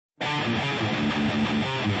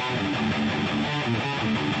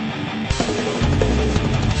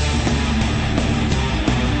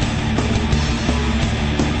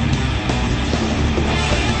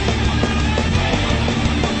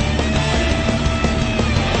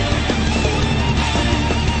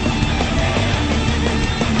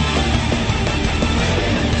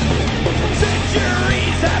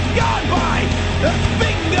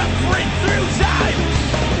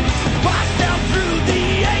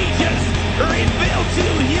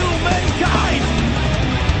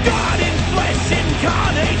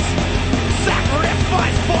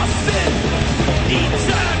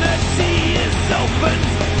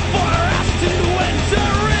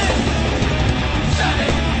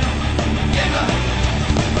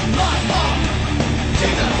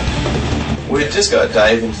We just got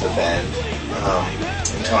Dave into the band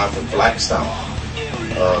in time for Black Stump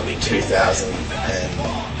of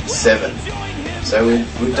 2007. So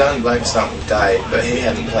we've done Black Stump with Dave, but he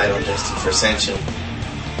hadn't played on Destined for Ascension.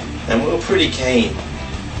 And we were pretty keen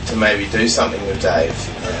to maybe do something with Dave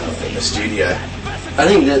in the studio. I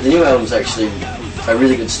think the new album's actually a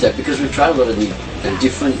really good step because we've tried a lot of new and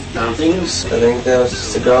different things. I think that was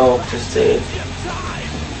just the goal, just to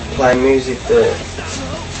play music that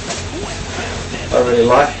I really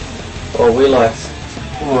like, or we liked.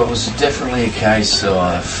 Well, it was definitely a case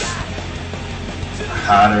of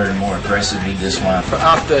harder and more aggressive with this one.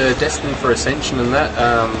 After Destined for Ascension and that,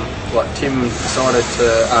 Tim decided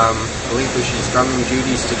to relinquish his drumming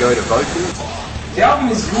duties to go to vocals. The album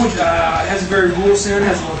is good, it has a very raw sound,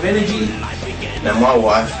 has a lot of energy. Now my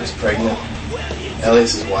wife was pregnant,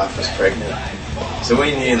 Elias's wife was pregnant, so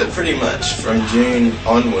we knew that pretty much from June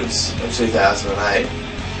onwards of 2008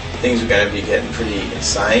 things were going to be getting pretty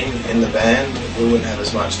insane in the band. We wouldn't have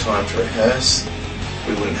as much time to rehearse,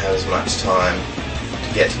 we wouldn't have as much time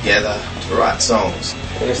to get together to write songs.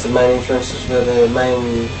 I guess the main influences were the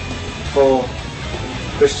main four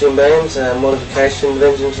Christian bands, Modification,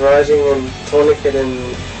 Vengeance Rising and Tourniquet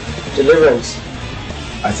and Deliverance.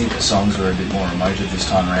 I think the songs were a bit more emotive this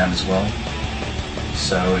time around as well,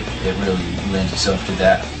 so it really lends itself to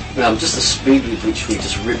that. Just the speed with which we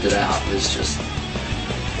just ripped it out was just...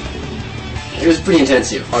 it was pretty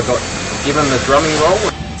intensive. I got given the drumming role.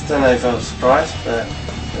 I don't know if I was surprised, but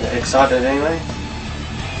excited anyway.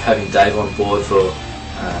 Having Dave on board for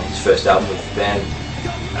his first album with the band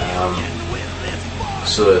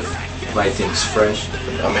sort of made things fresh.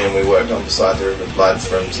 I mean, we worked on Beside the River Blood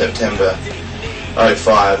from September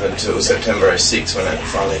 05 until September 06 when it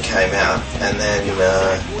finally came out, and then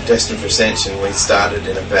Destined for Ascension we started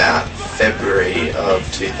in about February of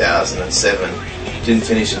 2007. Didn't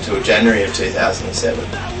finish until January of 2007.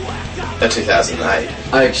 2008.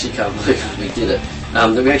 I actually can't believe we did it.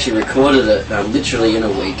 We actually recorded it literally in a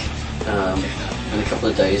week, and a couple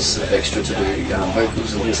of days of extra to do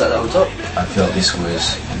vocals and things like that on top. I felt this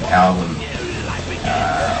was an album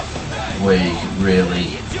where you could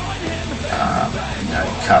really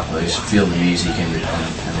cut loose, feel the music and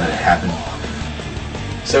let it happen.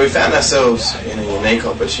 So we found ourselves in a unique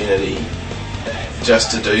opportunity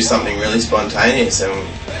just to do something really spontaneous, and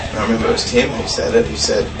I remember it was Tim who said it. He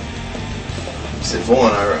said,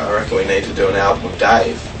 Vaughan, I reckon we need to do an album with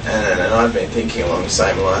Dave, and I'd been thinking along the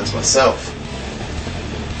same lines myself.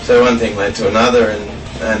 So one thing led to another, and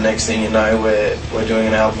next thing you know we're doing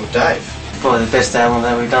an album with Dave. Probably the best album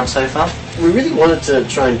that we've done so far. We really wanted to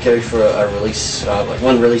try and go for a release, like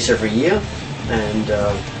one release every year, and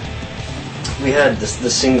we had the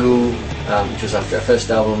single, which was after our first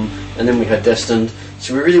album, and then we had Destined,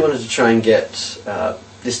 so we really wanted to try and get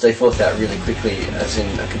This Day Forth out really quickly, as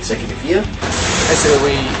in a consecutive year. So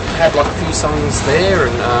we had like a few songs there,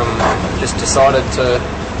 and just decided to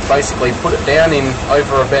basically put it down in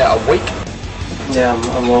over about a week. Yeah,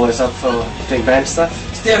 I'm always up for doing band stuff.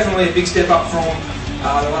 It's definitely a big step up from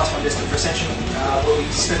the last one, Destined for Ascension, where we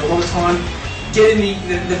spent a lot of time getting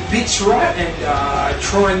the bits right and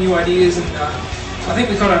trying new ideas, and I think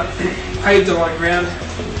we kind of paved a lot of ground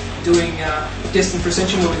doing Destined for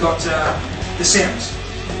Ascension, where we got the sounds.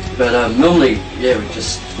 But normally, yeah, we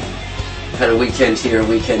just had a weekend here, a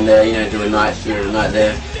weekend there, do a night here, a night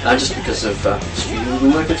there, just because of the studio we've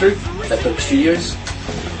been working through, Black Studios,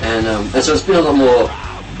 and so it's been a lot more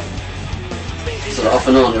sort of off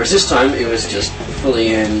and on, whereas this time it was just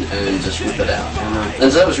fully in and just rip it out,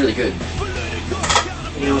 and so that was really good.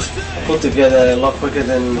 It was put together a lot quicker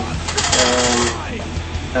than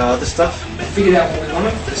our other stuff. Figured out what we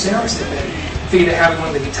wanted for the sounds, and then figured out how we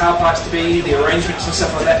wanted the guitar parts to be, the arrangements and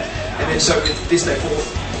stuff like that, and then so with This Day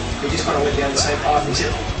Forth, we just kind of went down the same path,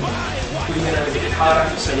 except we went a bit harder,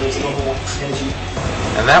 so there was a lot more energy.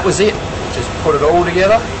 And that was it. Just put it all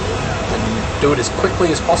together and do it as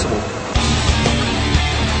quickly as possible.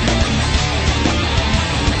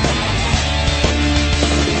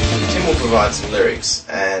 Tim will provide some lyrics,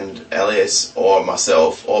 and Elias or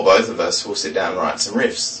myself or both of us will sit down and write some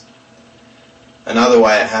riffs. Another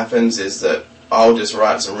way it happens is that I'll just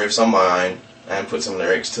write some riffs on my own and put some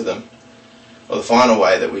lyrics to them. Or the final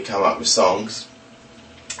way that we come up with songs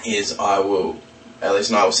is Elias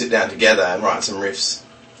and I will sit down together and write some riffs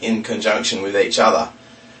in conjunction with each other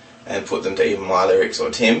and put them to either my lyrics or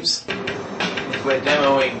Tim's. We're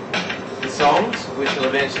demoing the songs, which will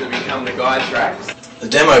eventually become the guide tracks. The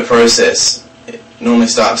demo process normally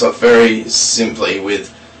starts off very simply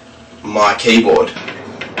with my keyboard.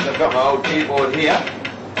 I've got my old keyboard here,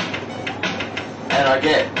 and I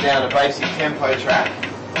get down a basic tempo track.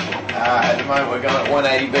 At the moment we're going at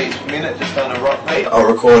 180 beats per minute, just on a rock beat. I'll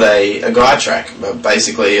record a guide track,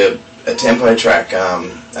 basically a tempo track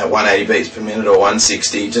at 180 beats per minute or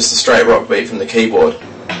 160, just a straight rock beat from the keyboard.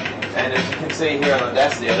 And as you can see here on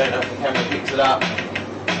Audacity, I don't know if the camera picks it up,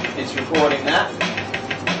 it's recording that.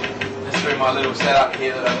 Just through my little setup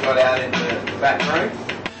here that I've got out in the back room.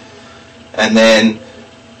 And then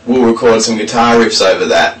we'll record some guitar riffs over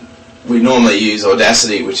that. We normally use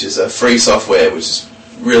Audacity, which is a free software, which has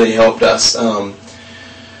really helped us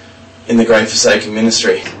in the Great Forsaken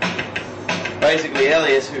ministry. Basically,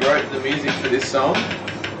 Elias, who wrote the music for this song,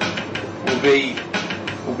 will be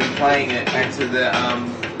playing it into the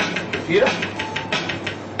computer,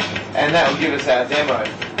 and that will give us our demo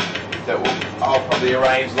that I'll probably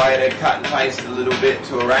arrange later, cut and paste a little bit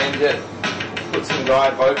to arrange it, put some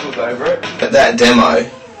guide vocals over it. But that demo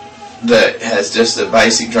that has just a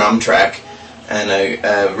basic drum track and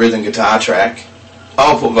a rhythm guitar track,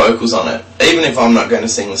 I'll put vocals on it. Even if I'm not going to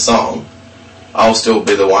sing the song, I'll still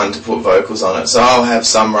be the one to put vocals on it. So I'll have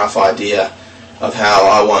some rough idea of how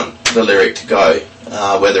I want the lyric to go,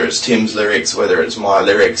 whether it's Tim's lyrics, whether it's my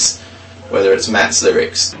lyrics, whether it's Matt's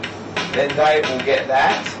lyrics. Then Dave will get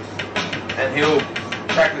that, and he'll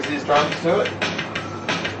practice his drums to it,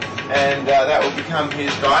 and that will become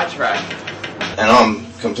his guide track. And I'm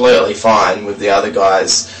completely fine with the other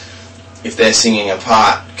guys, if they're singing a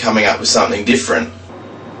part, coming up with something different.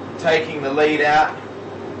 Taking the lead out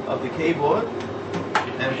of the keyboard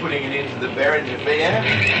and putting it into the Behringer B-amp.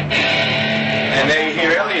 And there you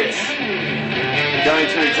hear Elias going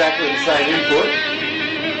through exactly the same input.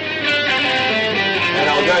 And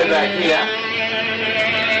I'll go back here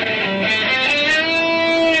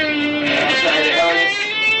and I'll say to Elias,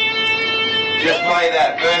 just play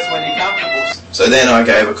that verse when you're comfortable. So then I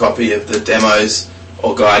gave a copy of the demos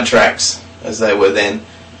or guide tracks, as they were then,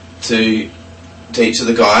 to each of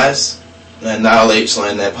the guys, and they'll each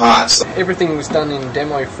learn their parts. Everything was done in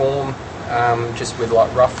demo form, just with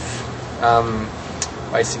like rough,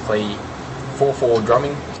 basically 4/4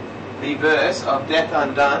 drumming. The verse of Death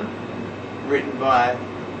Undone, written by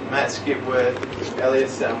Matt Skipworth,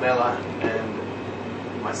 Elias Salmela,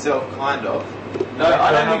 and myself, kind of. No,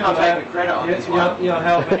 I don't think I'll take the credit on this one. You're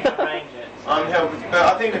helping arrange it. I'm helping, but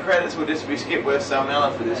I think the credits will just be Skipworth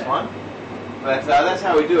Salmela for this one. But that's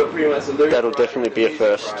how we do it pretty much. That'll definitely be a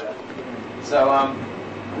first. Writer. So I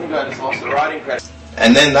think I just lost the writing credit.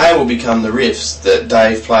 And then they will become the riffs that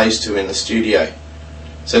Dave plays to in the studio.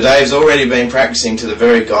 So Dave's already been practicing to the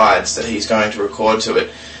very guides that he's going to record to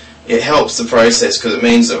it. It helps the process because it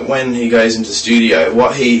means that when he goes into the studio,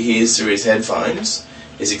 what he hears through his headphones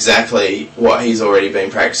is exactly what he's already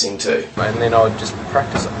been practicing to. And then I would just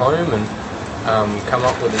practice at home and come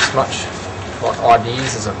up with as much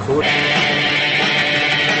ideas as I could.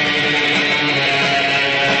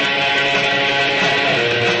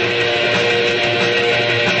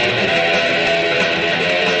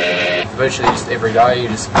 Virtually just every day,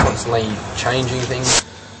 you're just constantly changing things.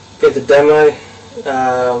 Get the demo.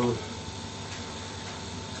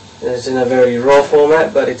 It's in a very raw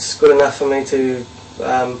format, but it's good enough for me to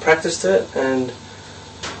practice to it, and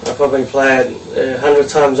I'll probably play it 100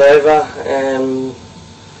 times over and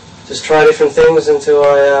just try different things until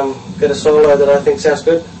I get a solo that I think sounds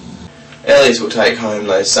good. Elias will take home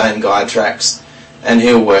those same guide tracks and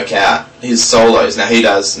he'll work out his solos. Now he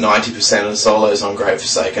does 90% of the solos on Great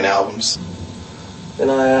Forsaken albums.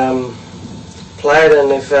 Then I play it,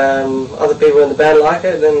 and if other people in the band like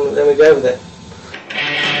it, then we go with it.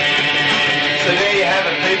 So there you have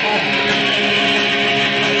it, people.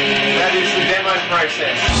 That is the demo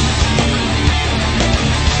process.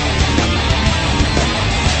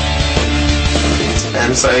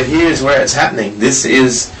 And so here's where it's happening. This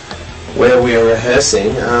is where we are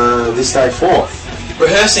rehearsing this day 4.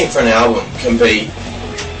 Rehearsing for an album can be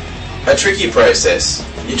a tricky process.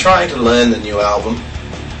 You're trying to learn the new album.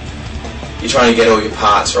 You're trying to get all your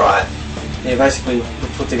parts right. yeah, basically we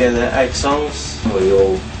put together 8 songs. We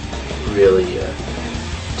all really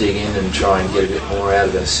dig in and try and get a bit more out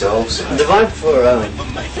of ourselves. The vibe for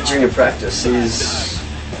during a practice is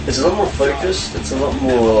it's a lot more focused, it's a lot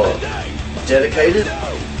more dedicated.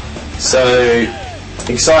 So,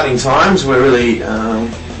 exciting times. We're really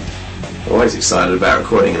always excited about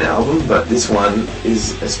recording an album, but this one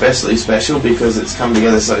is especially special because it's come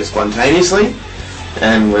together so spontaneously,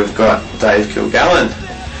 and we've got Dave Kilgallen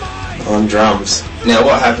on drums. Now,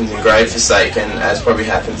 what happens in Grave Forsaken, as probably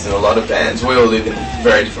happens in a lot of bands, we all live in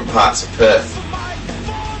very different parts of Perth.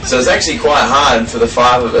 So it's actually quite hard for the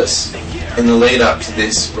 5 of us in the lead up to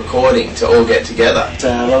this recording to all get together.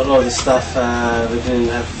 A lot of the stuff we didn't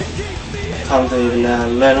have time to even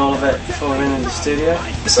learn all of it before we went into the studio.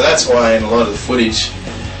 So that's why in a lot of the footage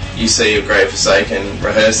you see of Grave Forsaken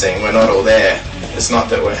rehearsing, we're not all there. It's not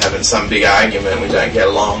that we're having some big argument, we don't get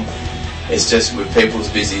along. It's just with people's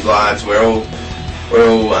busy lives, we're all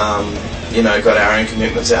you know, got our own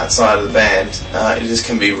commitments outside of the band. It just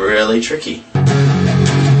can be really tricky.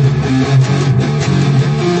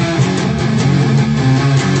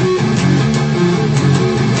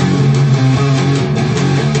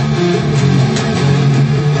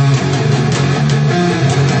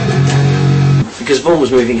 Because Vaughan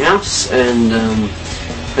was moving house, and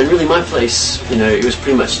really my place, you know, it was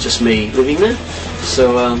pretty much just me living there.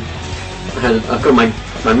 So I've got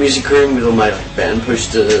my music room with all my band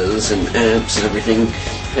posters and amps and everything,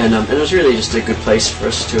 and it was really just a good place for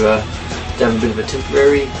us to have a bit of a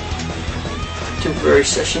temporary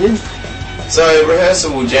session in. So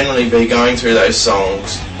rehearsal will generally be going through those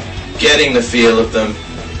songs, getting the feel of them,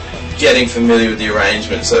 getting familiar with the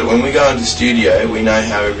arrangement, so that when we go into studio we know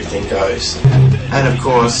how everything goes. And of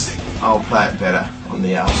course, I'll play it better on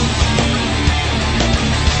the album.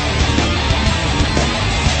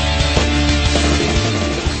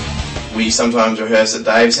 We sometimes rehearse at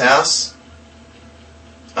Dave's house,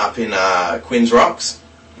 up in Quinns Rocks,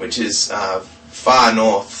 which is far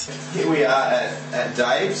north. Here we are at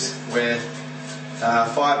Dave's. We're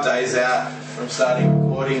 5 days out from starting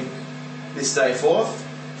recording this day forth.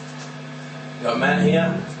 Got Matt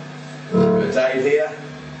here, got Dave here.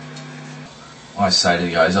 I say to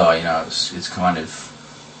the guys, oh, you know, it's kind of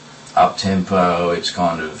up-tempo, it's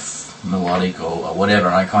kind of melodic or whatever,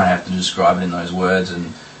 and I kind of have to describe it in those words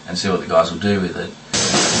and see what the guys will do with it.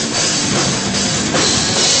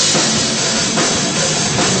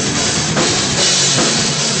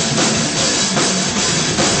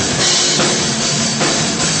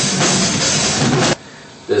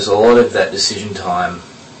 There's a lot of that decision time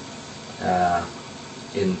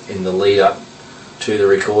in the lead up to the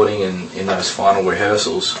recording and in those final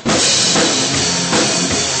rehearsals.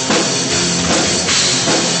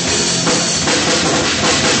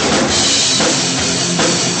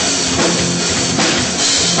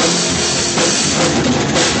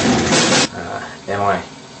 Am I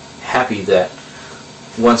happy that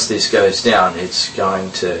once this goes down, it's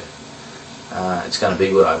going to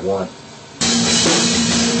be what I want?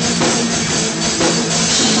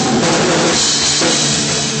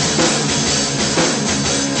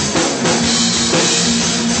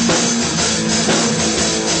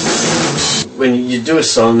 When you do a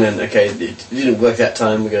song and, okay, it didn't work that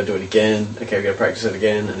time, we're going to do it again, okay, we're going to practice it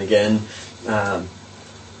again and again,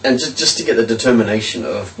 and just to get the determination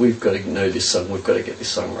of, we've got to know this song, we've got to get this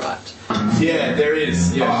song right. Yeah, there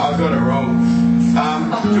is. Yeah, I've got it wrong.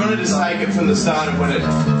 Do you want to just take it from the start of when it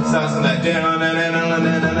starts on that?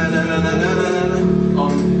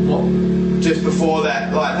 On what? Just before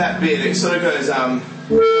that, like that bit, it sort of goes,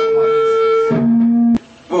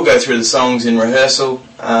 we'll go through the songs in rehearsal,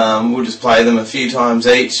 we'll just play them a few times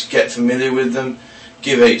each, get familiar with them,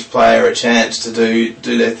 give each player a chance to do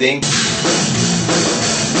their thing.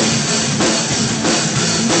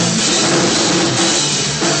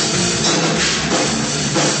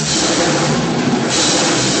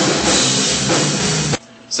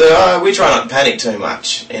 So we try not to panic too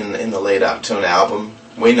much in the lead up to an album.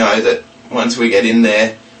 We know that once we get in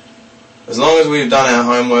there, as long as we've done our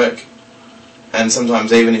homework, and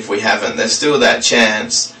sometimes even if we haven't, there's still that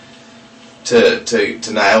chance to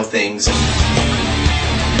nail things.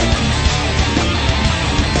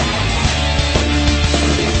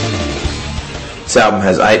 This album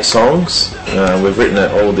has 8 songs. We've written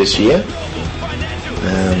it all this year.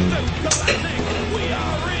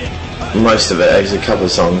 Most of it, actually a couple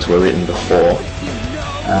of songs were written before.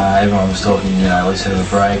 Everyone was talking, you know, let's have a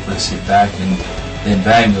break, let's sit back, and then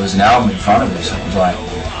bang, there was an album in front of us. It was like,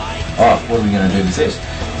 oh, what are we going to do with this?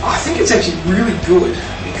 I think it's actually really good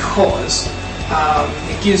because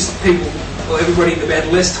it gives people, well, everybody in the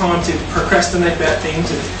band less time to procrastinate about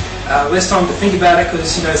things and less time to think about it, because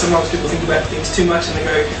sometimes people think about things too much and they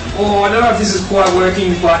go, oh, I don't know if this is quite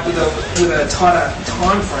working, but with a tighter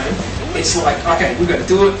time frame, it's like, okay, we've got to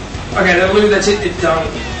do it. Okay, that's it, it's done.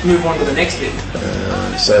 Move on to the next bit.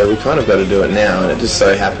 So we kind of got to do it now, and it just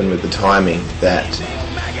so happened with the timing that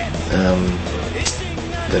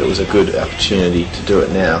that it was a good opportunity to do it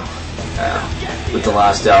now. With the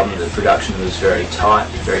last album, the production was very tight,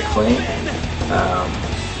 very clean,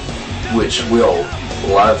 which we all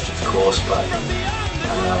loved, of course, but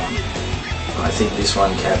I think this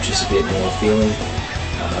one captures a bit more feeling,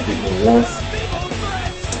 a bit more warmth.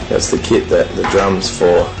 That's the kit that the drums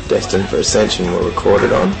for Destined for Ascension were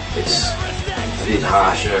recorded on. It's a bit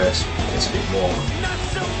harsher, it's a bit more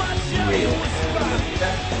real.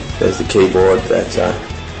 There's the keyboard that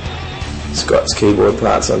Scott's keyboard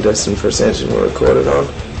parts on Destined for Ascension were recorded on.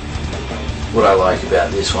 What I like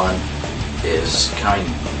about this one is coming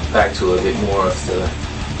back to a bit more of the,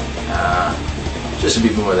 just a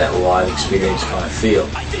bit more of that live experience kind of feel.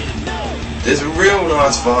 There's a real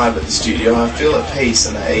nice vibe at the studio. I feel at peace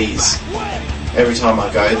and at ease every time I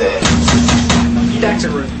go there. Back to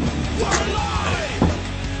room.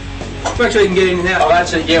 Make sure you can get in and out. Oh,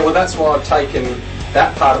 actually, yeah, well that's why I've taken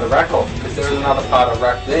that part of the rack off, because there is another part of the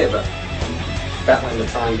rack there, but battling to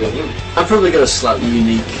try and get in. I've probably got a slightly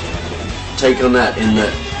unique take on that, in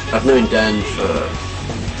that I've known Dan for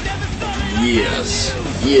years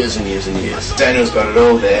and years and years. Daniel's got it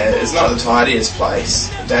all there. It's not the tidiest place.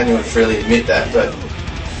 Daniel would freely admit that, but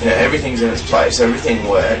everything's in its place. Everything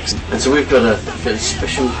works. And so we've got a very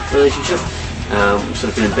special relationship. We've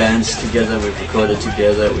sort of been in bands together, we've recorded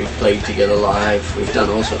together, we've played together live, we've done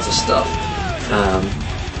all sorts of stuff.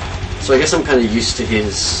 So I guess I'm kind of used to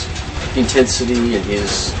his intensity and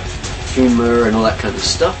his humour and all that kind of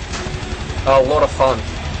stuff. Oh, a lot of fun.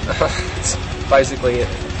 It's basically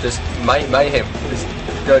just mayhem. Just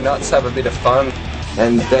go nuts, have a bit of fun.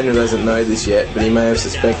 And Daniel doesn't know this yet, but he may have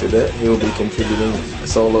suspected it. He'll be contributing a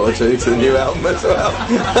solo or two to the new album as well.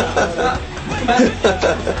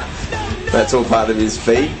 That's all part of his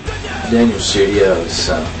fee. Daniel's studio is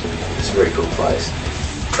a very cool place.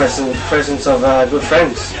 Presence of good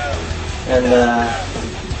friends, and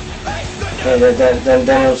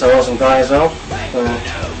Daniel's an awesome guy as well.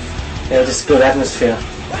 Just good atmosphere.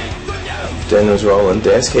 Daniel's rolling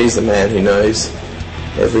desk. He's the man who knows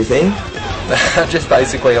everything. Just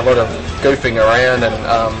basically a lot of goofing around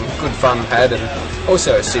and good fun had, and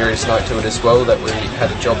also a serious note to it as well, that we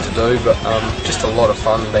had a job to do, but just a lot of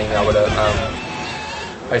fun being able to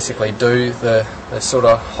basically do the sort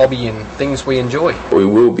of hobby and things we enjoy. We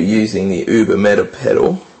will be using the Uber Metal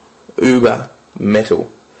pedal, Uber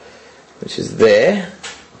Metal, which is there.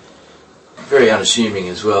 Very unassuming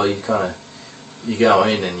as well. You go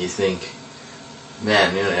in and you think,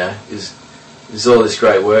 man, is all this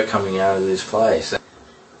great work coming out of this place?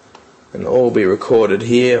 And all will be recorded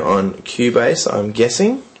here on Cubase, I'm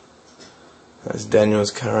guessing. That's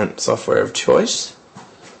Daniel's current software of choice.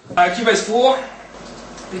 Cubase 4,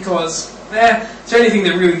 because it's the only thing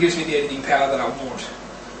that really gives me the editing power that I want.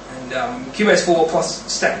 And Cubase 4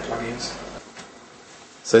 plus stack plugins.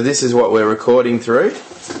 So this is what we're recording through.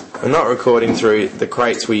 We're not recording through the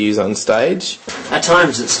crates we use on stage. At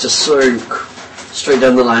times it's just so straight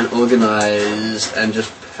down the line, organised and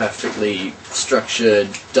just perfectly structured,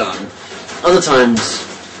 done. Other times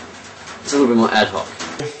it's a little bit more ad hoc.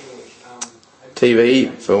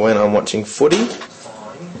 TV for when I'm watching footy.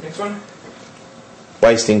 Next one.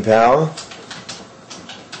 Wasting power.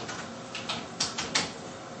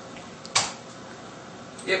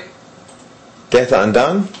 Yep. Death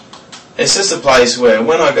Undone. It's just a place where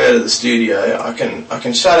when I go to the studio I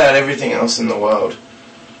can shut out everything else in the world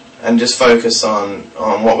and just focus on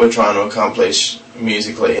what we're trying to accomplish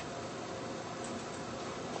musically.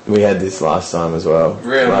 We had this last time as well.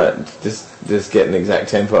 Really? Like, just get an exact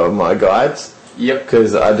tempo of my guides. Yep.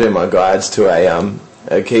 Because I do my guides to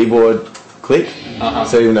a keyboard click.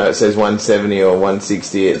 So even though it says 170 or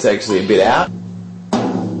 160, it's actually a bit out.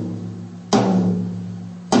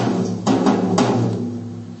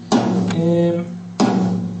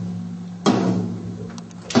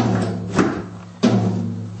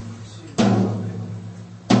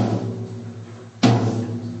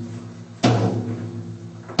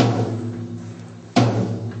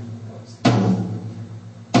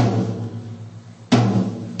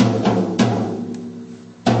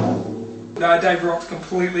 Dave rocked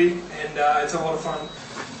completely, and it's a lot of fun.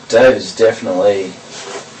 Dave is definitely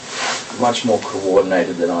much more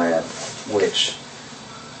coordinated than I am, which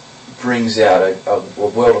brings out a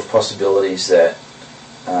world of possibilities that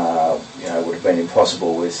would have been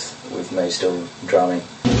impossible with me still drumming.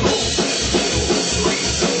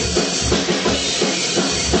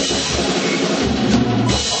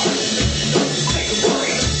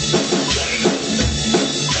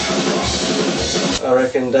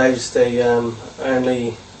 reckon Dave's the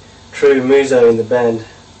only true muso in the band.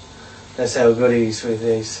 That's how good he is with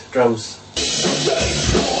these drums.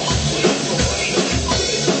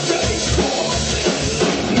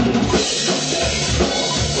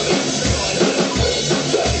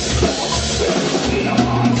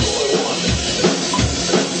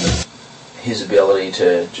 His ability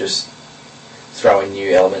to just throw in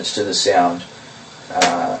new elements to the sound,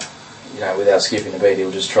 without skipping a beat, he'll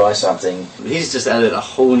just try something. He's just added a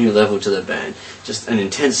whole new level to the band. Just an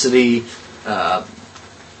intensity,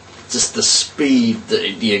 just the speed,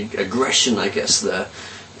 the aggression, I guess, the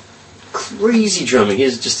crazy drumming.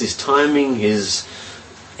 His timing, his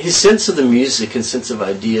sense of the music and sense of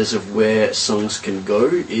ideas of where songs can go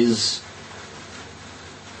is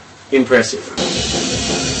impressive.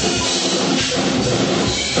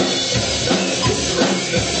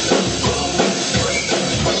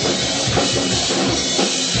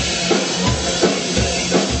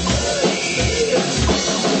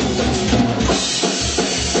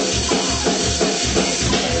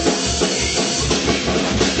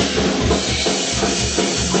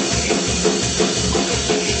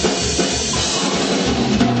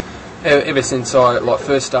 Ever since I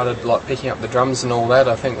first started picking up the drums and all that,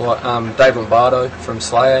 I think Dave Lombardo from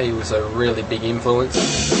Slayer, he was a really big influence.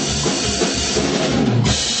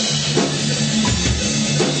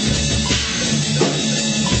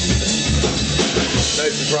 No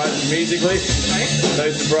surprises musically?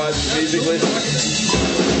 No surprises musically?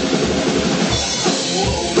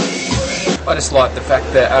 I just like the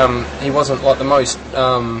fact that he wasn't the most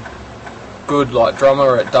good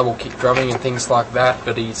drummer at double kick drumming and things like that,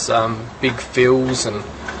 but his big fills and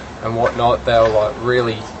whatnot, they were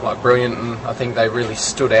really brilliant, and I think they really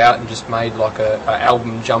stood out and just made a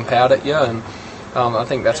album jump out at you. And I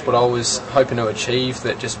think that's what I was hoping to achieve,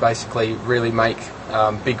 that just basically really make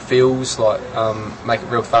big fills, make it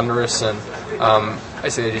real thunderous, and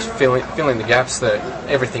basically just fill in the gaps, that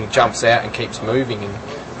everything jumps out and keeps moving and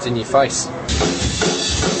it's in your face.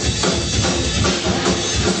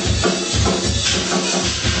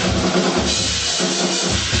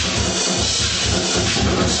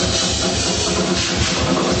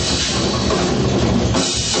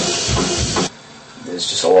 There's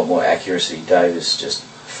just a lot more accuracy. Dave is just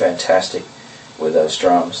fantastic with those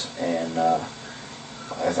drums, and I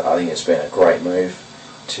think it's been a great move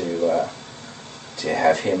to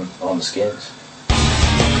have him on the Skins.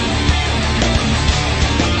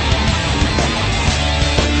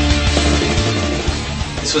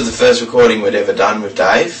 This was the first recording we'd ever done with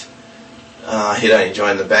Dave. He'd only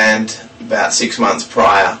joined the band about 6 months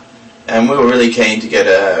prior, and we were really keen to get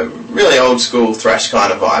a really old school thrash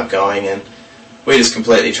kind of vibe going, and we just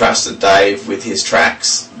completely trusted Dave with his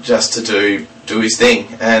tracks just to do his thing,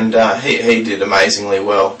 and he did amazingly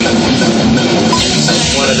well. One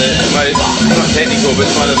of the most, not technical, but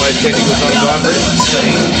one of the most technical songs I've written.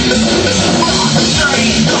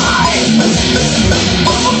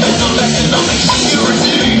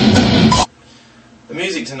 The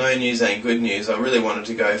music to no news ain't good news. I really wanted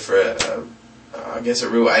to go for a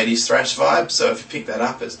real 80s thrash vibe, so if you pick that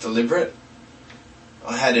up, it's deliberate.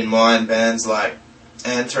 I had in mind bands like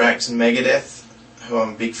Anthrax and Megadeth, who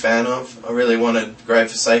I'm a big fan of. I really wanted Grave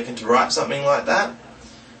Forsaken to write something like that.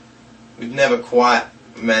 We've never quite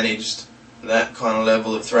managed that kind of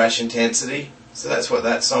level of thrash intensity, so that's what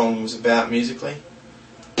that song was about musically.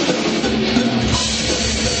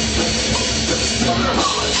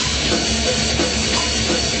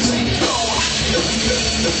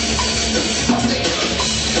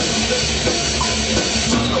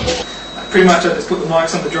 Pretty much I just put the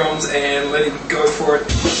mics on the drums and let him go for it.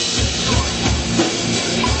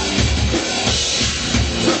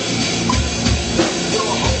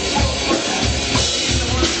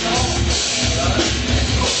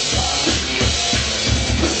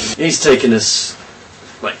 He's taken us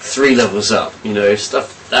 3 levels up,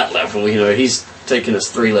 stuff that level, he's taken us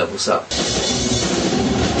 3 levels up.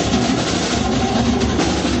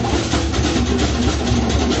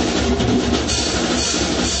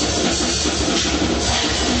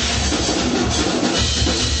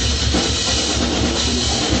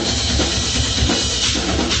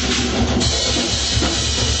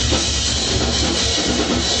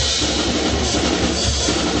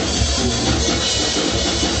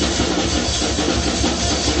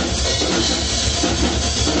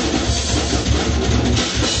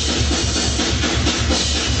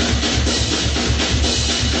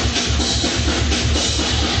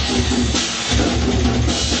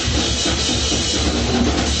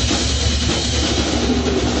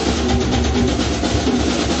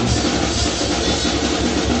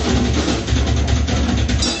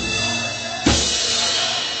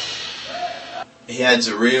 adds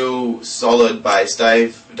a real solid bass.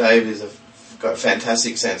 Dave is got a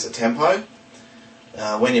fantastic sense of tempo.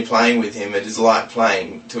 When you're playing with him, it is like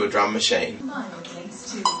playing to a drum machine. 1,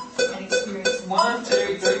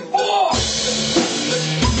 2, 3, 4.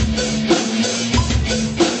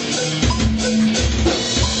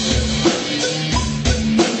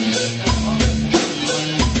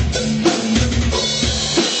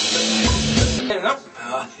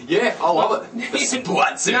 Yeah, I love it. It's simple,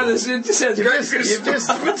 that's simple. No, it just sounds great.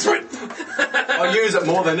 I use it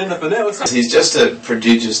more than anything else. He's just a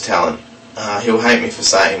prodigious talent. He'll hate me for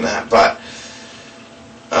saying that, but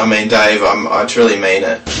I mean, Dave, I truly mean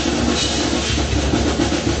it.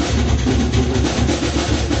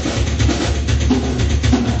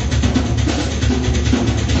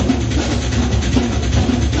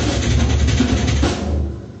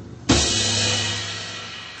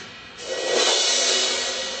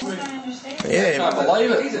 I Yeah, can't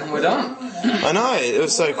believe it, and we're done. I know, it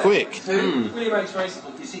was so quick. I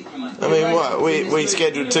mean, what, we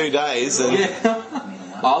scheduled 2 days and...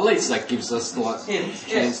 Well, at least that gives us like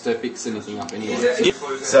chance to fix anything up anyway.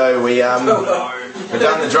 So we've done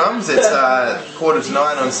the drums. It's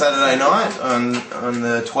 8:45 on Saturday night on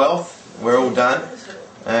the 12th. We're all done,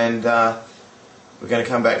 and we're going to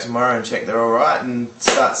come back tomorrow and check they're all right and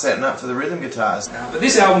start setting up for the rhythm guitars. But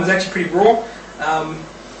this album is actually pretty raw.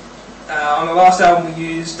 On the last album we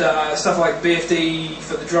used stuff like BFD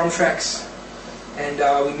for the drum tracks, and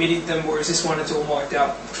we MIDI'd them, whereas this one it's all mic'd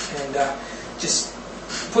up, and just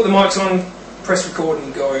put the mics on, press record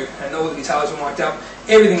and go, and all the guitars were mic'd up.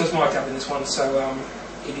 Everything was mic'd up in this one, so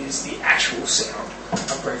it is the actual sound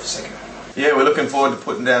of Grave Forsaken. Yeah, we're looking forward to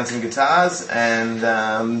putting down some guitars, and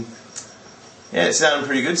yeah, it's sounding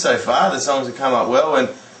pretty good so far. The songs have come up well, and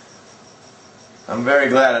I'm very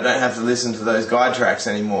glad I don't have to listen to those guide tracks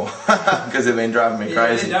anymore because they've been driving me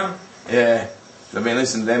crazy. They're done. Yeah, I've been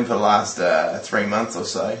listening to them for the last 3 months or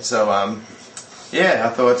so. So yeah, I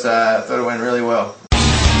thought it went really well.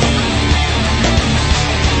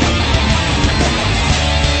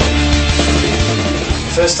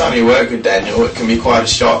 The first time you work with Daniel, it can be quite a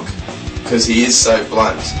shock because he is so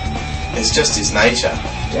blunt. It's just his nature.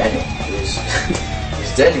 Daniel is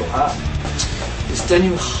Daniel Hart. Is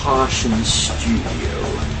Daniel harsh in the studio?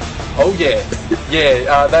 Oh yeah,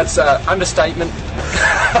 yeah. That's understatement.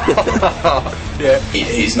 Yeah.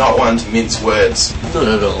 He's not one to mince words. Not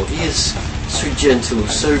at all. He is so gentle,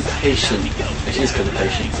 so patient. Actually, he's kind of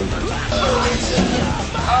patient sometimes.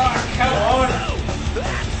 Oh, come on!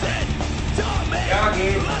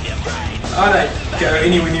 I don't go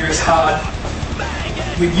anywhere near as hard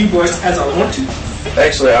with you boys as I want to.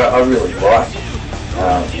 Actually, I really like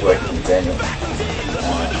working with Daniel.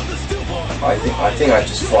 I think I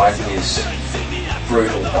just find his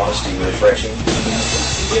brutal honesty refreshing.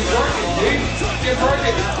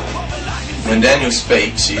 When Daniel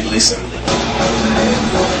speaks, you listen.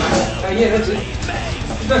 Yeah, that's it.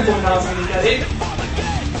 Don't put an answer in that head.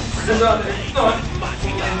 Because either it's not,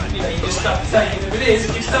 and you just start saying if it is,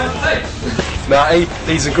 if you start saying. No,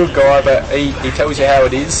 he's a good guy, but he tells you how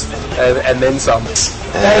it is, and then some.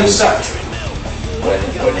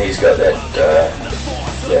 When he's got that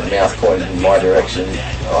mouth pointed in my direction,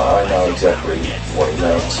 I know exactly what he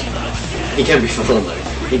means. He can be fun though.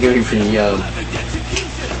 He can be pretty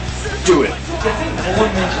do it.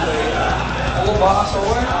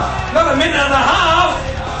 Another minute and a half!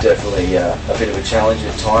 Definitely a bit of a challenge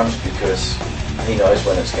at times because he knows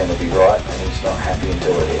when it's going to be right and he's not happy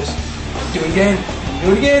until it is. Do it again,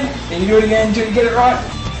 do it again, and you do it again until you get it right.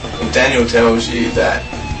 When Daniel tells you that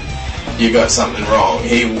you got something wrong,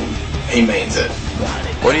 he means it.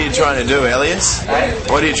 What are you trying to do, Elias?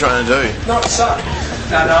 What are you trying to do? Not suck.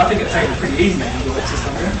 No, I think it's taken pretty easy, man.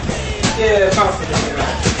 Yeah, apart from the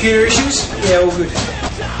computer issues, yeah, all good.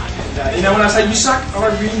 And, you know, when I say you suck, I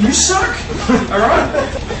mean you suck. Alright?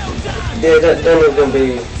 Yeah, Daniel's going to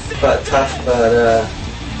be quite tough, but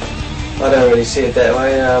I don't really see it that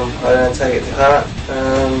way. I don't take it to heart.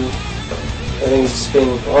 I think he's just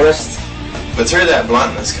been honest. But through that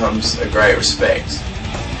bluntness comes a great respect,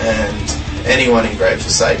 and anyone in Grave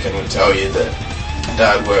Forsaken would tell you that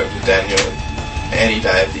they'd work with Daniel any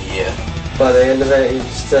day of the year. By the end of it, you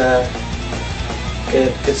just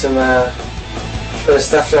get some better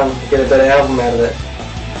stuff done, get a better album out of it.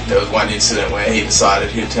 There was one incident where he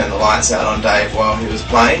decided he'd turn the lights out on Dave while he was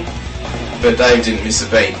playing, but Dave didn't miss a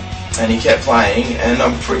beat, and he kept playing, and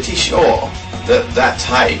I'm pretty sure that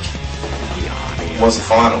take was the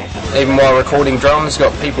final. Even while recording drums,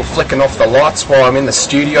 got people flicking off the lights while I'm in the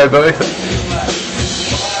studio booth.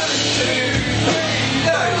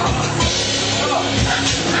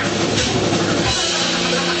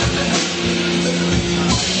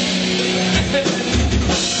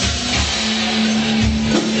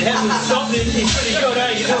 Something, he's pretty good,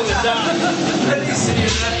 eh? You know the done. At least in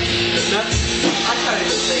that. I can't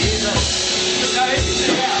even see you, no. No, you can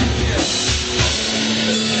see out.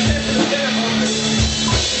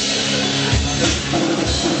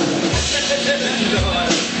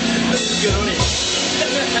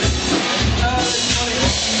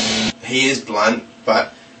 He is blunt,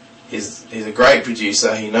 but he's a great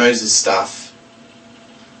producer. He knows his stuff,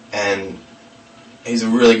 and he's a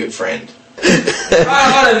really good friend.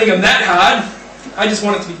 I don't think I'm that hard. I just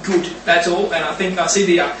want it to be good. That's all. And I think I see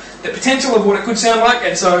the potential of what it could sound like,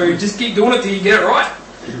 and so just keep doing it till you get it right.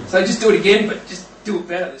 So just do it again, but just do it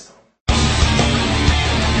better this time.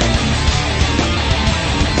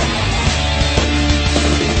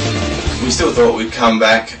 We still thought we'd come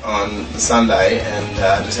back on the Sunday and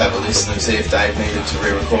just have a listen and see if Dave needed to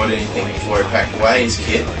re-record anything before he packed away his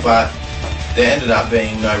kit, but there ended up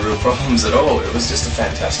being no real problems at all. It was just a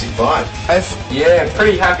fantastic vibe. Yeah,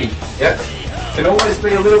 pretty happy. Yep. Can always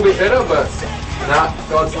be a little bit better, but nah,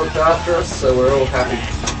 God's looked after us, so we're all happy.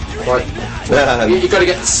 Like, You got to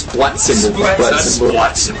get the splat symbol.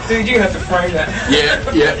 Splat symbol. Dude, you're going to have to frame that.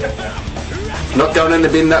 Yeah. Not going in the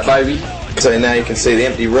bin, that baby. So now you can see the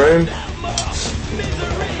empty room.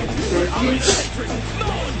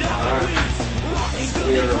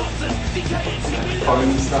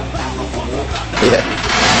 Yeah.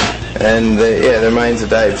 And the remains of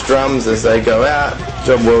Dave's drums as they go out.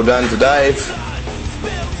 Job well done to Dave.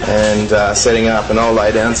 And setting up, and I'll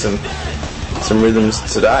lay down some rhythms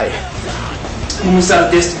today. When we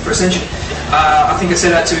started Destined for Ascension, I think I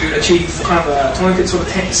set out to achieve kind of a tourniquet sort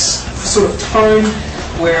of tone,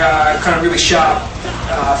 where kind of really sharp,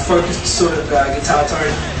 focused sort of guitar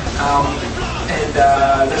tone, and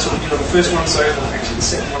that's what we did on the first one. So actually the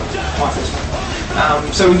second one, my first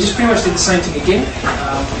one. So we just pretty much did the same thing again,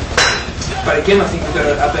 but again I think we've got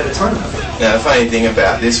a better tone. Now the funny thing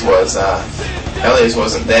about this was Elias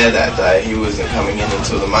wasn't there that day. He wasn't coming in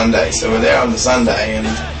until the Monday, so we're there on the Sunday, and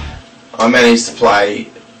I managed to play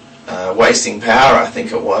Wasting Power, I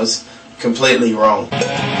think it was, completely wrong.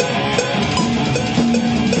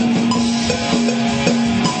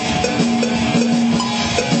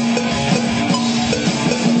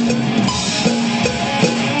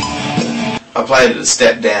 I played it a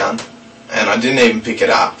step down, and I didn't even pick it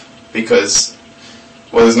up because,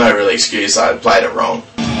 well, there's no real excuse. I played it wrong.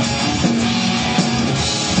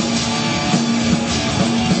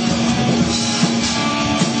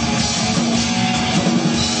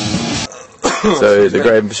 So the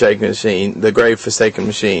Grave Forsaken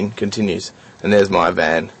Machine continues, and there's my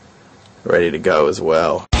van ready to go as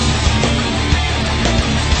well.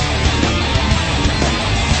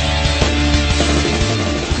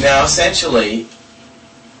 Now, essentially,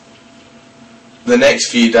 the next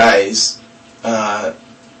few days,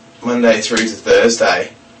 Monday through to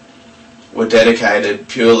Thursday, were dedicated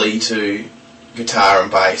purely to guitar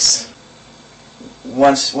and bass.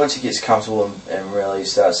 Once he gets comfortable and really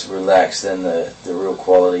starts to relax, then the real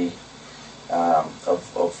quality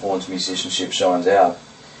of Vaughan's musicianship shines out.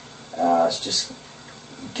 It's just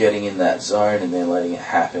getting in that zone and then letting it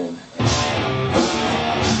happen.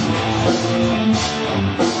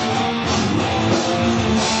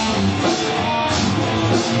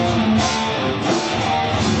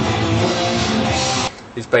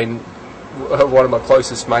 He's been one of my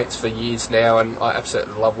closest mates for years now, and I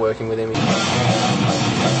absolutely love working with him.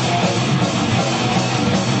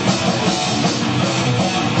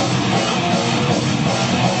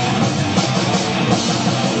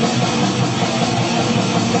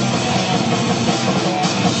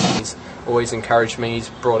 He's always encouraged me. He's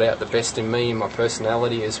brought out the best in me, my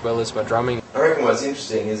personality as well as my drumming. I reckon what's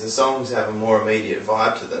interesting is the songs have a more immediate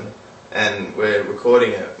vibe to them, and we're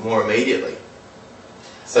recording it more immediately.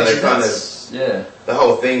 So they kind of, the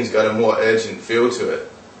whole thing's got a more urgent feel to it.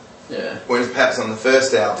 Yeah. Whereas perhaps on the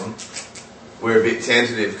first album, we're a bit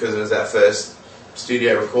tentative because it was our first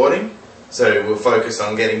studio recording, so we'll focus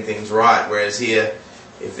on getting things right. Whereas here,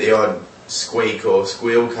 if the odd squeak or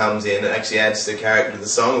squeal comes in, it actually adds to the character of the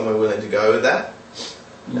song, and we're willing to go with that.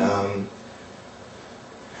 Mm.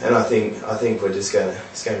 And I think it's going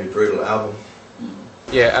to be a brutal album.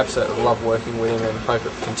 Yeah, absolutely love working with him, and hope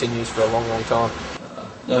it continues for a long, long time.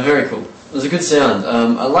 No, very cool. It was a good sound.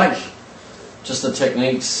 I like just the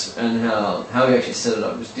techniques and how he actually set it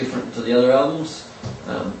up. It was different to the other albums.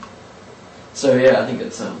 So yeah, I think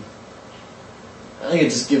it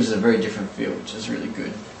just gives it a very different feel, which is really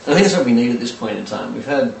good. And I think that's what we need at this point in time. We've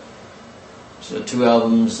had sort of 2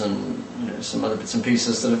 albums and some other bits and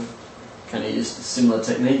pieces that have kind of used a similar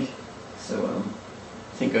technique. So I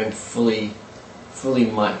think going fully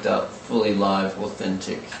mic'd up, fully live,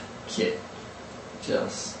 authentic kit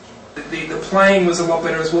just The playing was a lot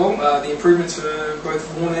better as well. The improvements for both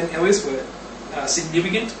Vaughan and Elias were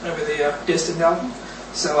significant over the Destined album.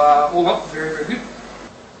 So all up, very, very good.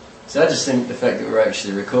 So I just think the fact that we're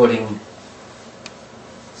actually recording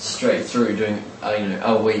straight through, doing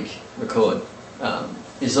a week record,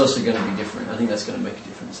 is also going to be different. I think that's going to make a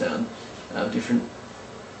different sound, different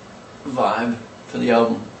vibe for the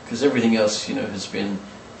album, because everything else, has been,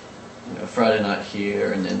 Friday night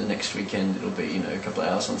here, and then the next weekend it'll be, a couple of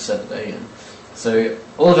hours on Saturday, and so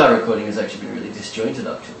all of our recording has actually been really disjointed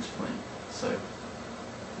up to this point. So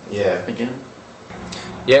Yeah. again,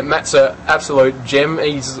 Yeah, Matt's an absolute gem.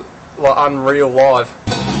 He's like unreal live.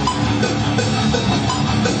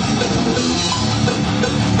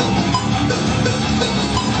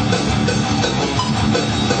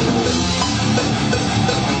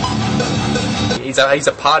 He's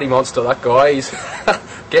a party monster, that guy. He's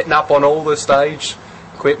getting up on all the stage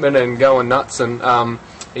equipment and going nuts, and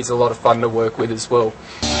he's a lot of fun to work with as well.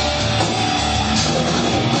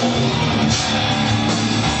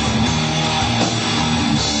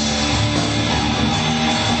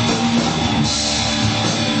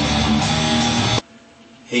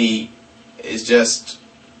 He is just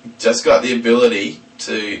got the ability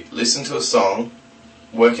to listen to a song,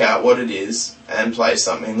 work out what it is, and play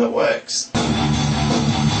something that works.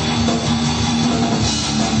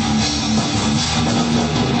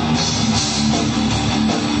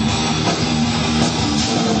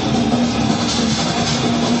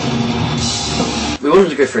 we wanted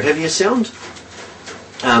to go for a heavier sound,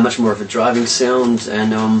 much more of a driving sound,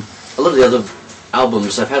 and a lot of the other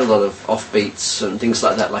albums I've had a lot of offbeats and things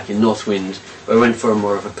like that, like in Northwind, where I went for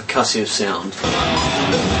more of a percussive sound.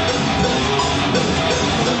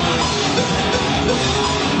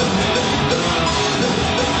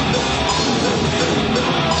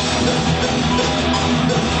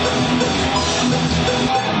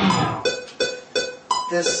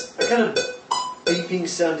 There's a kind of beeping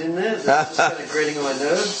sound in there that's just kind of grating on my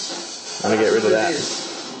nerves. I'm gonna get rid of that.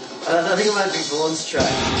 I think it might be Vaughan's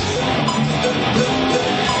track.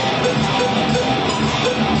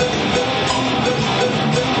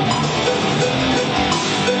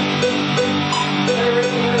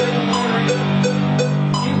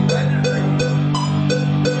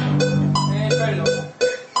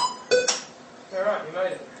 Alright, you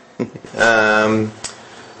made it.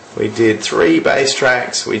 We did 3 bass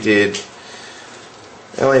tracks.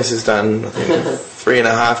 Elias has done, I think,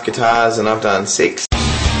 3.5 guitars, and I've done 6.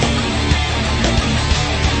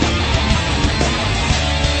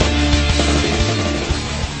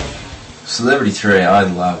 Celebrity 3, I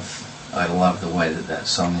love the way that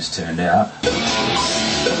song has turned out. No,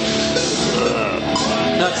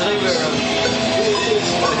 today we're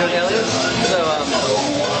doing Elias, so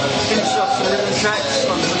finished off some rhythm tracks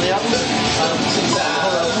from the album, the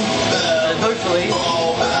whole album, and hopefully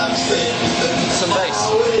some bass.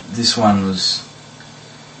 This one was,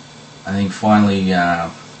 I think, finally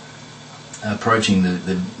approaching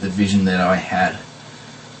the vision that I had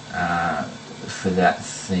for that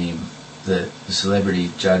theme. The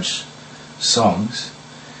celebrity judge songs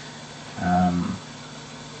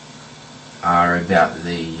are about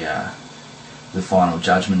the final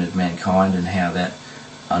judgment of mankind and how that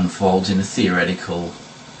unfolds in a theoretical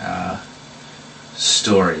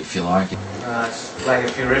story, if you like. Just playing a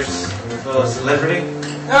few riffs for Celebrity.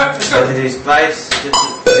 Alright, let's go. Did his bass, did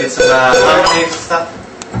some harmonies and stuff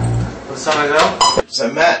for the song as well.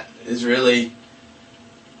 So Matt is really,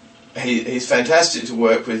 he's fantastic to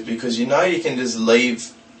work with, because you can just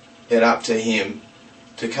leave it up to him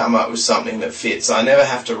to come up with something that fits. I never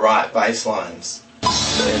have to write bass lines.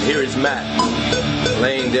 And here is Matt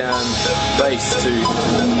laying down bass to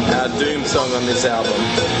our Doom song on this album.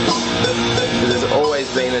 There's always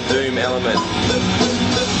been a Doom element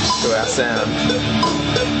to our sound.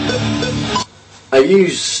 I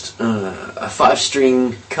used a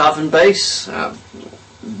 5-string Carvin bass,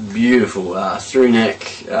 beautiful, through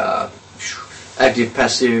neck, active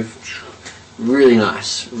passive, really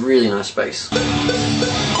nice bass.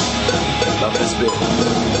 Love this bit.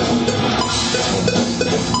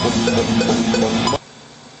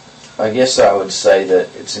 I guess I would say that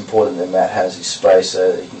it's important that Matt has his space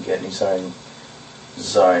so that he can get in his own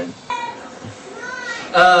zone.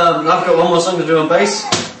 I've got one more song to do on bass,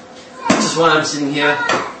 which is why I'm sitting here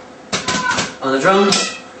on the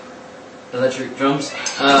drums, electric drums.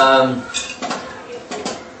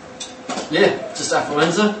 Just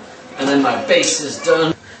Affluenza, and then my bass is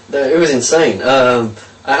done. It was insane.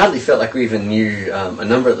 I hardly felt like we even knew a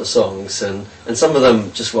number of the songs, and some of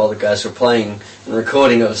them, just while the guys were playing and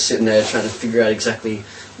recording, I was sitting there trying to figure out exactly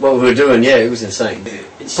what we were doing, yeah, it was insane.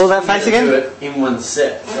 Pull that face again? Do it in one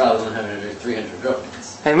set rather than having to do 300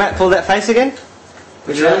 drops. Hey Matt, pull that face again.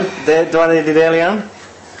 Which one? The one you did early on.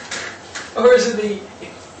 Or is it the...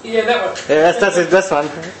 Yeah, that one. Yeah, that's it, this one.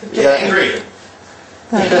 Get angry.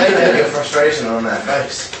 Take out your frustration on that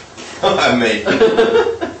face. Not me.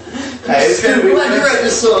 Hey, it's gonna be Glad you wrote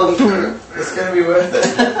this song. It's gonna be worth it.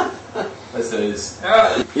 Let's do this.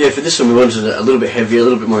 Yeah, for this one we wanted it a little bit heavier, a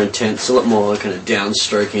little bit more intense, a lot more kind of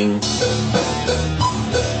downstroking.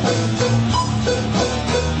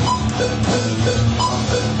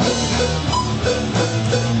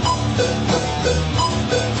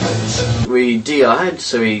 We DI'd,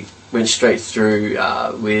 so we went straight through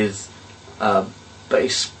with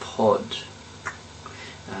bass pod.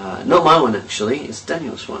 Not my one actually, it's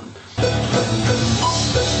Daniel's one.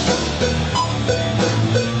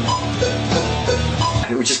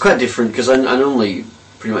 Which is quite different because I normally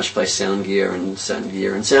pretty much play sound gear with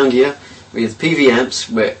PV amps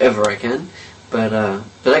wherever I can, but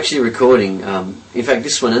actually recording, in fact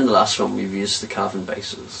this one and the last one we've used the Carvin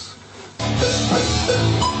basses.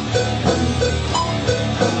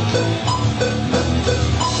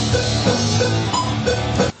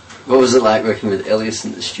 What was it like working with Elias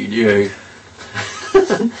in the studio?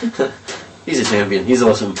 He's a champion, he's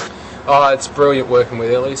awesome. Oh, it's brilliant working with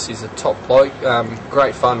Elias. He's a top bloke.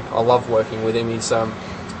 Great fun. I love working with him. He's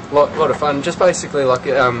lot of fun. Just basically like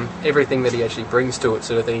everything that he actually brings to it,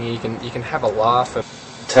 sort of thing. You can have a laugh.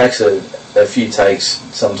 Takes a few takes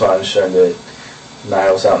sometimes trying to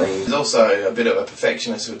nail something. He's also a bit of a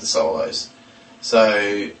perfectionist with the solos,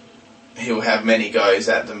 so he'll have many goes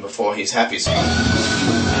at them before he's happy.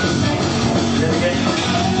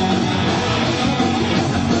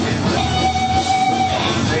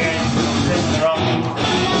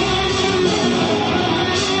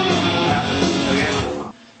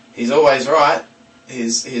 He's always right.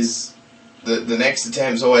 The next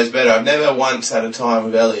attempt's always better. I've never once had a time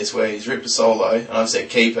with Elias where he's ripped a solo and I've said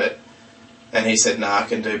keep it, and he said nah, I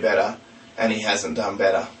can do better, and he hasn't done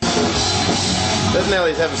better. Doesn't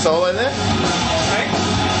Elias have a solo there?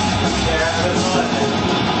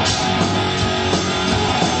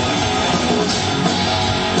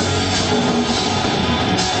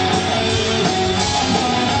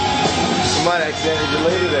 You might accidentally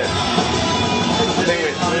deleted it. I think we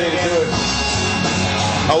need to do it.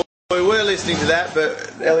 Oh, we were listening to that,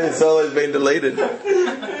 but Elias' solo's been deleted.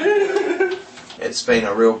 It's been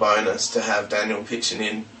a real bonus to have Daniel pitching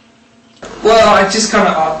in. Well, I just kind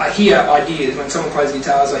of I hear ideas when someone plays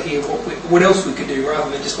guitars. I hear what else we could do rather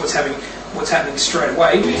than just what's happening straight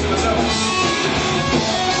away.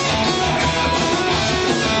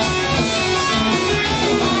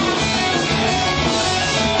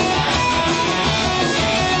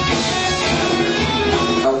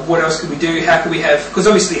 What else could we do? How could we have... Because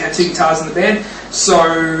obviously we have two guitars in the band, so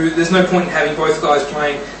there's no point in having both guys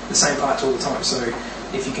playing the same parts all the time. So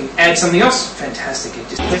if you can add something else, fantastic.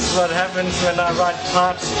 This is what happens when I write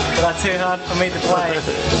parts that are too hard for me to play.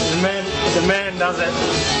 The man does it.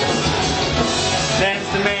 That's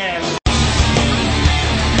the man.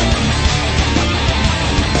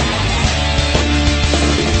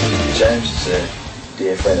 James is a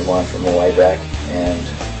dear friend of mine from a way back, and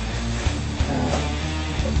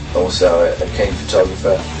also a keen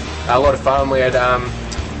photographer. A lot of fun. We had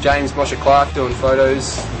James Mosher Clark doing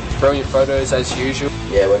photos, brilliant photos as usual.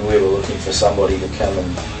 Yeah, when we were looking for somebody to come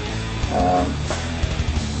and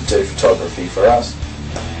do photography for us,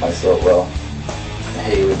 I thought, well,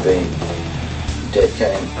 he would be dead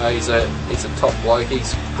keen. He's a top bloke.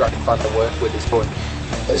 He's great fun to work with, this boy.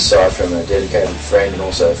 Aside from a dedicated friend and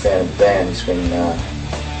also a fan of the band, he's been,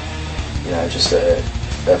 just a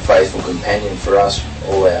faithful companion for us,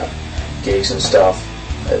 all our gigs and stuff.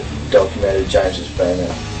 Documented. James has been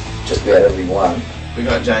just about every one. We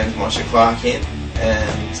got James Mosher Clark in,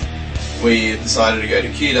 and we decided to go to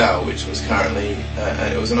Kewdale, which was currently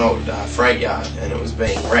it was an old freight yard, and it was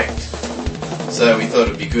being wrecked. So we thought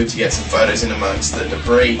it'd be good to get some photos in amongst the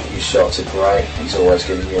debris. His shots are great. He's always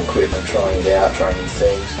getting new equipment, trying it out, trying new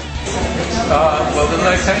things. Well, the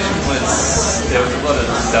location was, there was a lot of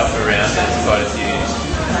stuff around. There's quite a few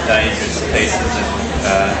dangerous pieces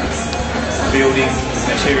of building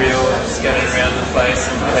material scattered around the place,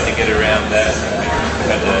 and we had to get around that.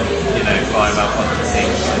 We had to, climb up on the things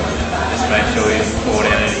and just make sure we didn't fall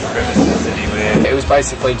down any crevices anywhere. It was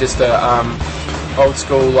basically just a old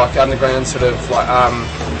school, like underground sort of like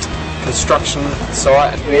construction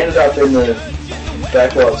site. We ended up in the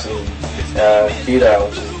backlots in Kewdale,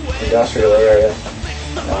 which is an industrial area.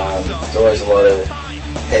 There's always a lot of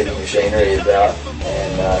heavy machinery about,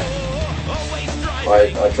 and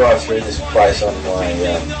I drive through this place on my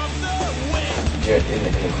in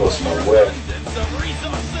the course of my work,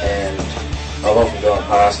 and I've often gone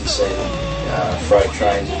past and seen freight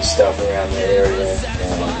trains and stuff around the area,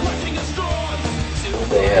 and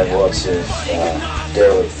they have lots of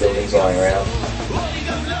derelict buildings lying around.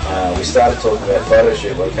 We started talking about photo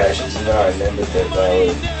shoot locations, and then I remembered that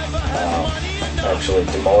they were actually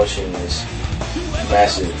demolishing this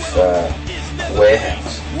massive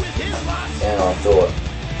warehouse, and I thought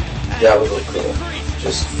that would look cool.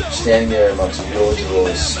 Just standing there amongst the buildings with all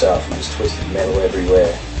this stuff and just twisted metal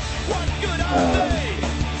everywhere.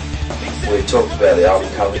 We talked about the album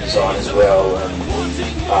cover design as well, and the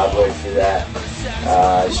artwork for that.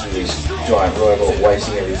 Just this giant robot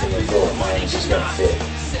wasting everything. I thought, man, this is going to fit.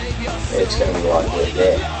 It's going to be like we're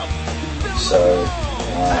there. So,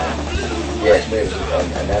 yeah, to me it was a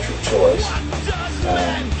natural choice.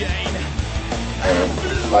 And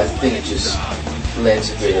I think it just lends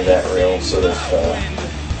a bit of that real sort of,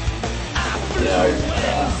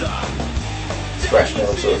 thrash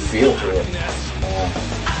metal sort of feel to it.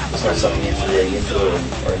 It's not something you have to read into it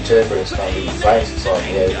or interpret. It's kind of in your face. It's like,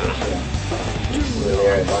 yeah, we're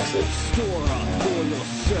there amongst it.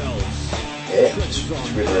 Yeah, just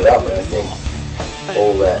ripping it up. And I think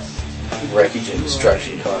all that wreckage and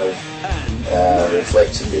destruction kind of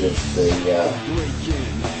reflects a bit of the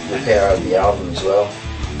power of the album as well.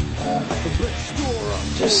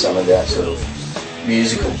 Just some of that sort of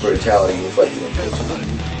musical brutality reflected in the picture.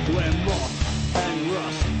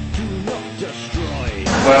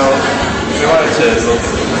 Well, we wanted to look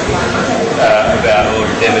about all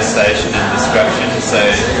the devastation and destruction, so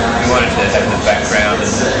we wanted to have the background and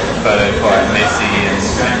the photo quite messy and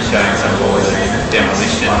showing some more of the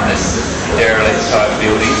demolition and derelict type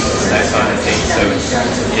buildings and that kind of thing. So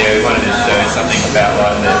yeah, we wanted to show something about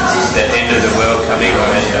like the end of the world coming, or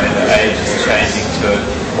the age is changing to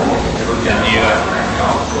a newer,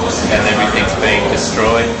 and everything's being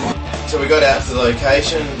destroyed. So we got out to the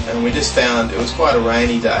location, and we just found it was quite a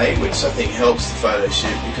rainy day, which I think helps the photo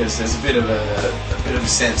shoot because there's a bit of a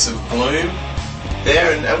sense of gloom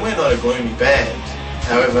there, and we're not a gloomy band.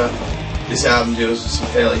 However, this album deals with some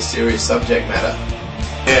fairly serious subject matter.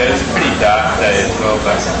 Yeah, it was a pretty dark day as well,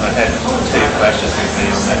 but I had 2 flashes with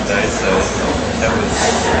me on that day, so that was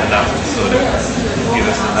enough to sort of give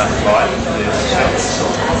us enough light to do the shots.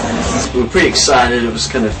 We were pretty excited. It was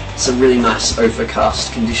kind of some really nice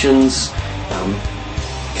overcast conditions.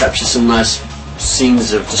 Capture some nice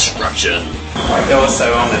scenes of destruction.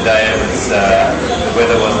 Also on the day the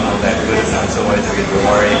weather wasn't all that good, and I was always a bit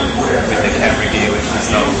worried with the camera gear, which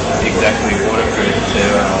is not exactly waterproof to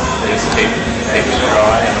just keep it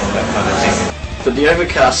dry and all that kind of thing. But the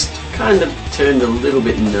overcast kind of turned a little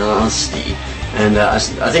bit nasty, and I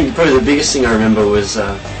think probably the biggest thing I remember was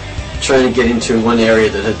trying to get into one area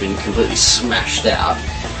that had been completely smashed out,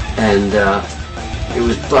 and it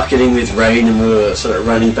was bucketing with rain, and we were sort of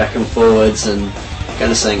running back and forwards and kind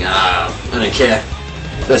of saying, I don't care,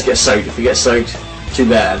 let's get soaked. If we get soaked, too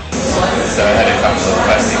bad. So I had a couple of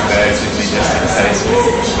plastic bags with me just in case we were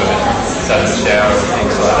sudden shower and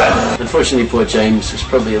things like that. Unfortunately, poor James was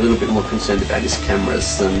probably a little bit more concerned about his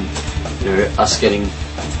cameras than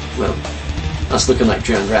us looking like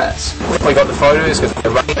drowned rats. We got the photos because it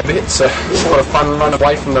rained a bit, so it's a lot of fun running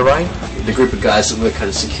away from the rain. The group of guys that were kind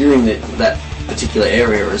of securing that particular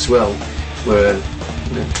area as well were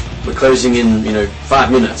closing in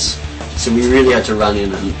 5 minutes, so we really had to run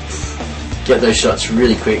in and get those shots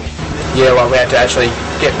really quick. Yeah, we had to actually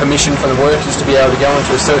get permission from the workers to be able to go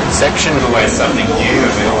into a certain section. Always something new,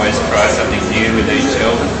 and we always try something new with each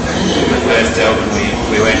album. The first album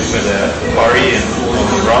we went for the quarry and all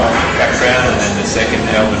the rock background, and then the second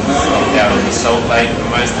album was out on the salt lake for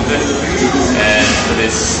most of it. And for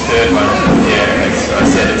this third one, as I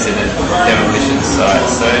said, it's in a demolition site.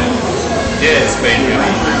 So yeah, it's been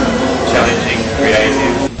really challenging,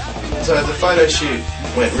 creative. So the photo shoot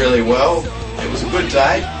went really well. It was a good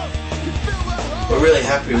day. We're really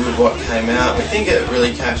happy with what came out. We think it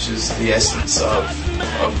really captures the essence of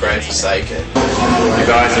Grave Forsaken. The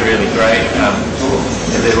guys are really great.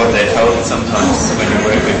 They're what they're told. Sometimes when you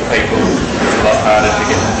work with people, it's a lot harder to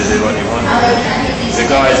get them to do what you want.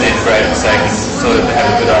 The guys in Grave Forsaken sort of have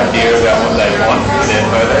a good idea about what they want for their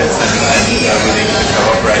photos, and are willing to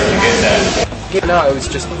cooperate to get that. Yeah, no, it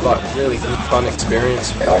was just like really good, fun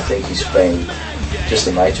experience. I think he's been just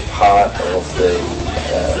a major part of the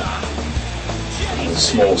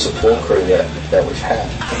small support crew that we've had.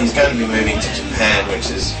 He's going to be moving to Japan, which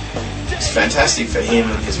is fantastic for him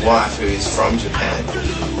and his wife, who is from Japan.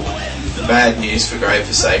 Bad news for Grave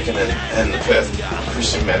Forsaken and the Perth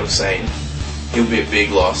Christian metal scene. He'll be a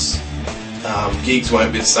big loss. gigs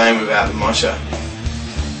won't be the same without the mosher.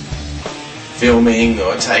 Filming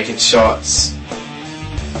or taking shots,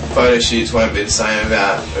 photo shoots won't be the same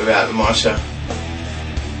without the mosher.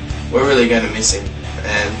 We're really going to miss him,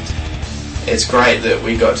 and it's great that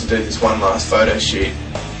we got to do this one last photo shoot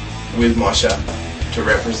with Mosher to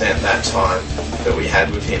represent that time that we had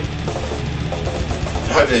with him.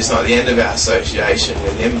 Hopefully it's not the end of our association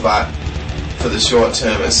with him, but for the short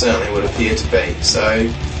term it certainly would appear to be. So,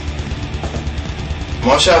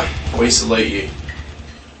 Mosher, we salute you.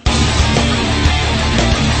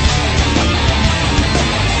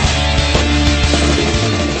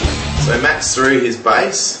 So Matt's through his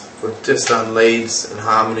bass. We've just done leads and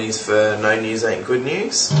harmonies for No News Ain't Good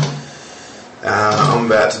News. I'm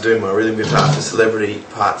about to do my rhythm guitar for Celebrity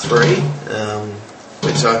Part 3,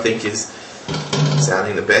 which I think is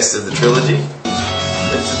sounding the best of the trilogy.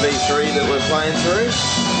 It's the V3 that we're playing through,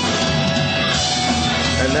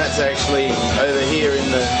 and that's actually over here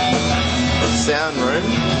in the sound room,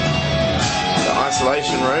 the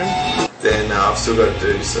isolation room. Then I've still got to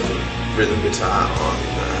do some rhythm guitar on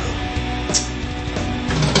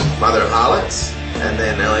Mother of Harlots, and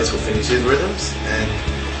then Elias will finish his rhythms. And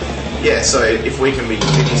yeah, so if we can be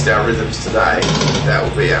finished our rhythms today, that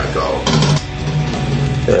will be our goal.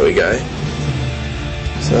 There we go.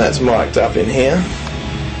 So that's mic'd up in here,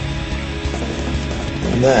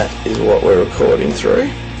 and that is what we're recording through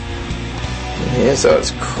in here, so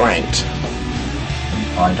it's cranked.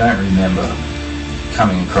 I don't remember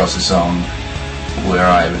coming across a song where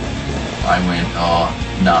I went, oh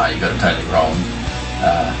no, you got it totally wrong,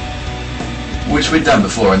 which we'd done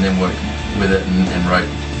before, and then worked with it and wrote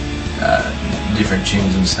different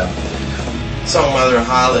tunes and stuff. Song Mother of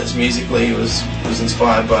Harlots musically was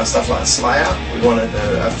inspired by stuff like Slayer. We wanted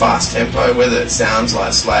a fast tempo. Whether it sounds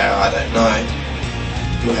like Slayer, I don't know.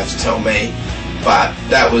 You'll have to tell me. But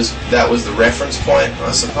that was the reference point,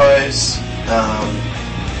 I suppose.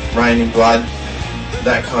 Rain in Blood,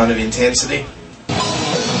 that kind of intensity.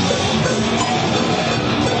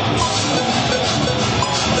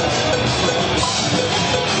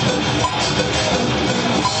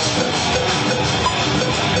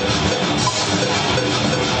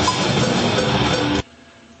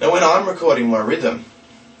 Now when I'm recording my rhythm,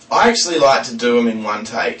 I actually like to do them in one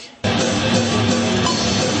take.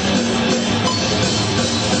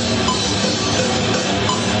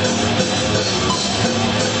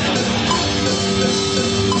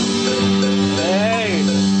 Hey,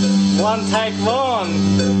 one take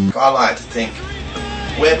one. I like to think,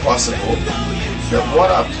 where possible, that what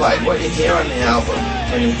I've played, what you hear on the album,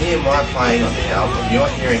 when you hear my playing on the album, you're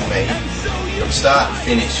hearing me from start to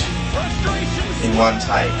finish in one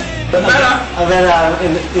take. I bet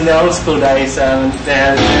in the old school days, they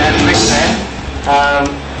had a trick there.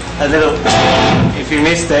 A little, if you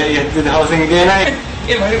missed it, you do the whole thing again, eh?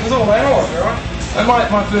 Yeah, mate, it was all analog, right? And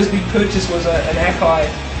my first big purchase was an Akai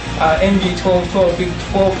MG1212, a big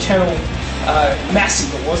 12-channel, massive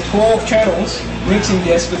it was, 12 channels, mixing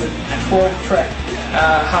desk with a 12-track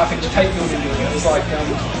half-inch tape built into it. It was like,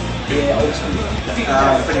 yeah, old school.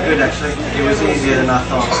 Pretty good actually. It was easier than I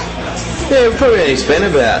thought. Yeah, we probably only spent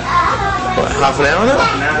about, what, half an hour on it?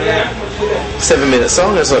 Yeah. 7-minute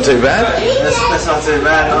song, that's not too bad. That's not too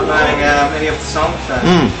bad, not knowing any of the songs. So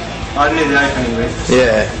I knew the opening bit.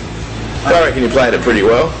 Yeah. I reckon you played it pretty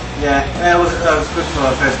well. Yeah, it was good for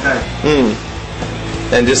our first day.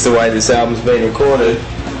 And just the way this album's been recorded,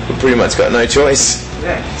 we've pretty much got no choice.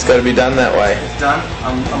 Yeah. It's got to be done that way. It's done.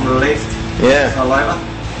 I'm relieved. Yeah. It's all over.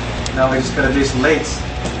 Now we just got to do some leads.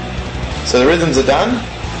 So the rhythms are done,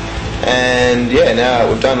 and yeah, now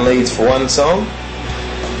we've done leads for one song.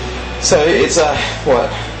 So it's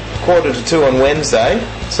 1:45 on Wednesday.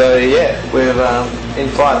 So yeah, we've in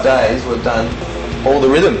 5 days we've done all the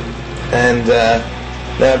rhythm, and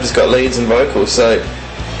now I've just got leads and vocals. So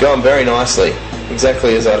going very nicely,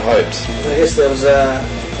 exactly as I'd hoped. I guess there was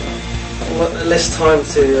less time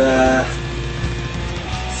to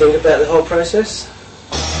think about the whole process.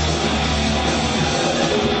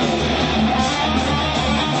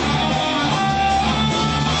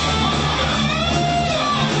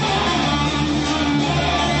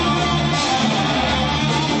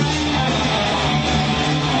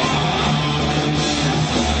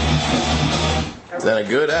 Is that a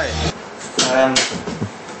good, eh? I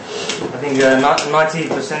think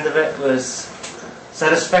 90% of it was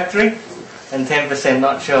satisfactory and 10%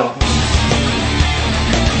 not sure.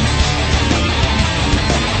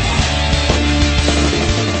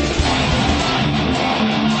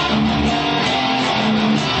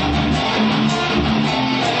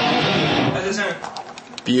 How's it sound?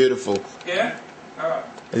 Beautiful. Yeah? Alright.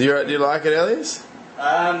 Do you like it, Elias?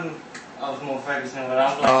 I was more focused on what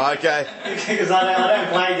I'm playing. Oh, okay. Because I don't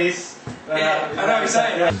play this. But, Yeah, I know what you're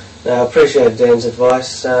saying. I appreciate Dan's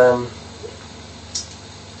advice.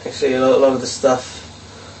 Actually, a lot of the stuff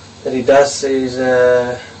that he does is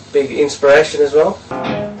a big inspiration as well.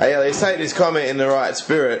 Hey, Ellie, take this comment in the right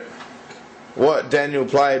spirit. What Daniel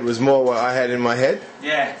played was more what I had in my head.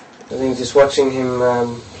 Yeah. I think just watching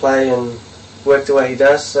him play and work the way he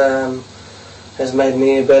does has made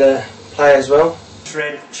me a better player as well.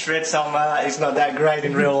 Shred Selma is not that great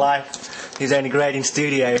in real life. He's only great in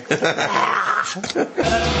studio.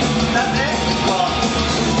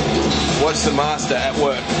 Watch the master at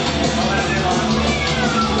work.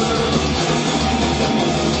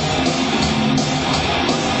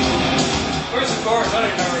 Where's the chorus? I don't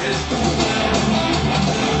even know where it is.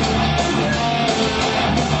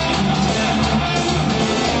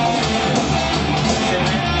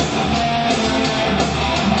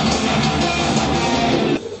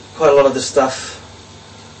 Quite a lot of the stuff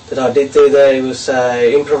that I did do there was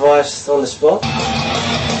improvised on the spot.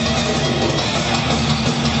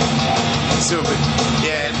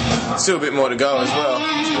 Still a bit more to go as well.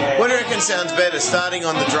 What do you reckon sounds better, starting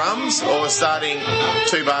on the drums or starting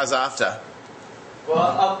 2 bars after?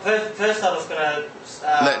 Well, first I was going to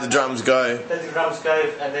Let the drums go. let the drums go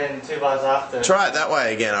and then 2 bars after. Try it that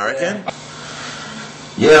way again, I reckon.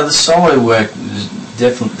 Yeah, the solo work was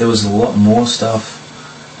definitely, there was a lot more stuff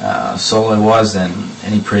solo-wise than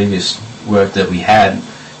any previous work that we had.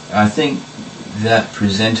 I think that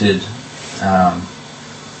presented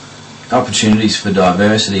opportunities for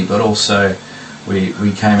diversity, but also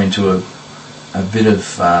we came into a bit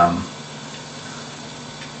of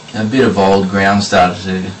old ground started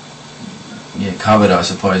to get covered, I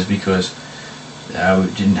suppose, because we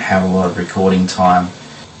didn't have a lot of recording time.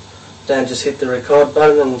 Dan just hit the record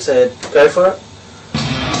button and said, go for it.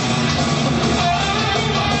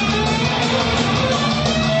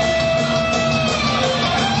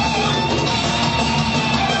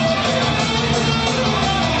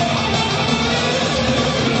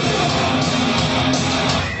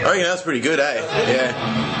 I reckon that's pretty good, eh?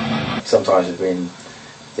 Yeah. Sometimes we've been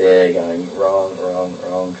there going, wrong,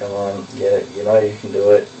 come on, get it, you know you can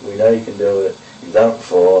do it, we know you can do it, you've done it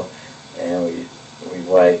before, and we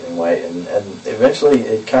wait and wait, and eventually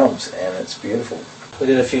it comes, and it's beautiful. We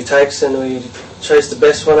did a few takes and we chose the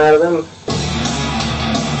best one out of them.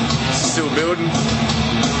 Still building.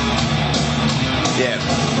 Yeah.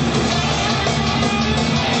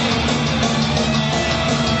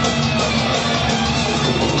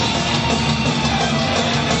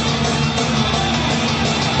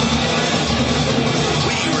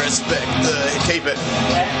 Keep it.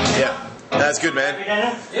 Yeah. That's good, man.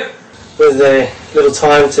 Yep. With a little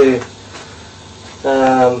time to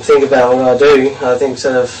think about what I do, I think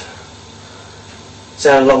sort of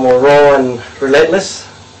sound a lot more raw and relentless.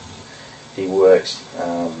 He works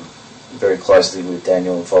very closely with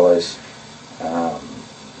Daniel and follows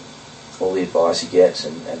all the advice he gets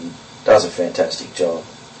and does a fantastic job.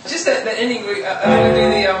 Just that ending, do the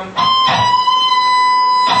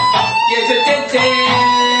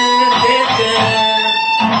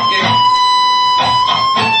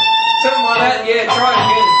something like that, yeah, try it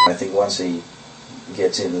again. I think once he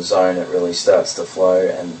gets in the zone, it really starts to flow,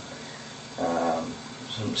 and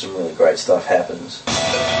some really great stuff happens.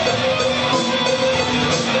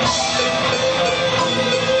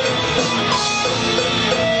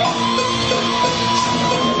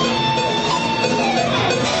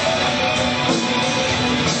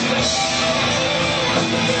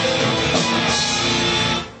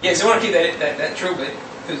 Yeah, so I want to keep that trill bit,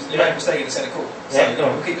 because you make a mistake in the centre chord. So Yeah, go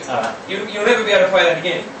on. we'll keep it. Alright. You'll never be able to play that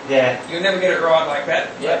again. Yeah. You'll never get it right like that.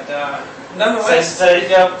 Yeah. But nonetheless, So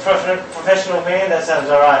you're a professional band, that sounds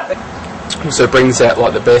alright. Also brings out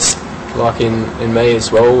like the best, like in me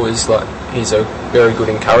as well. Is like he's a very good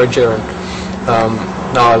encourager, and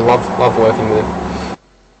no, I love working with him.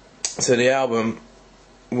 So the album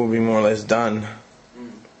will be more or less done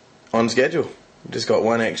on schedule. Just got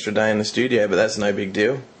 1 extra day in the studio, but that's no big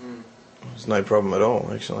deal. It's no problem at all,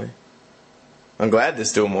 actually. I'm glad there's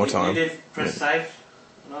still more time. You did press save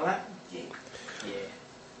and all that? Yeah.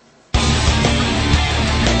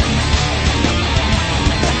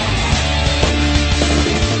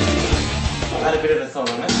 I had a bit of a thought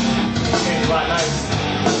on it. Getting the right notes.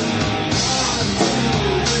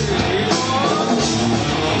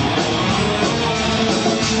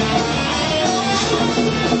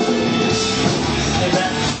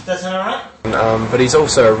 That's alright? But he's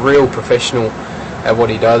also a real professional at what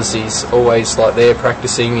he does. He's always like there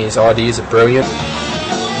practicing. His ideas are brilliant.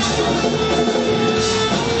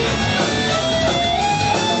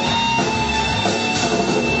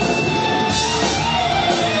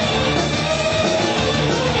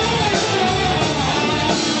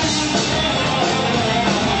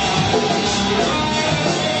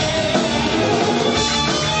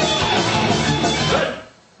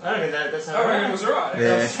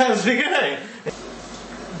 times bigger, eh?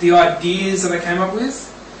 The ideas that I came up with,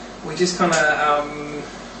 we just kind of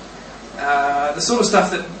the sort of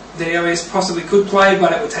stuff that the LS possibly could play,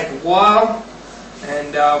 but it would take a while,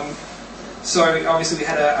 and so obviously we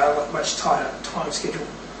had a much tighter time schedule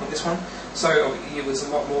on this one. So it was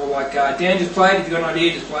a lot more like Dan just play it. If you got an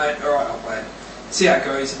idea, just play it. All right, I'll play it. See how it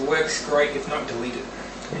goes. If it works, great. If not, delete it.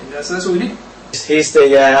 And so that's what we did. He's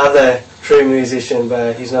the other true musician,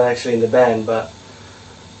 but he's not actually in the band. But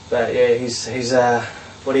yeah, he's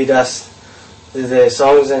what he does with the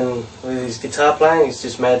songs and with his guitar playing is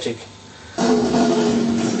just magic.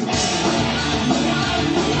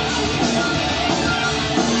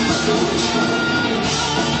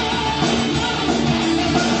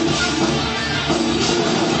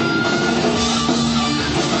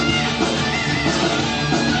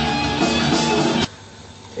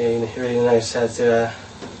 Yeah, he really knows how to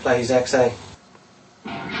play his axe.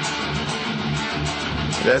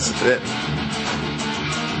 That's it.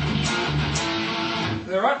 Is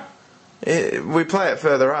that right? We play it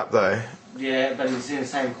further up though. Yeah, but it's in the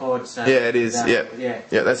same chord. So Yeah, it is. Yeah.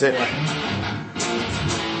 Yeah, that's it.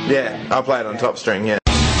 Yeah, I'll play it on top string. Yeah.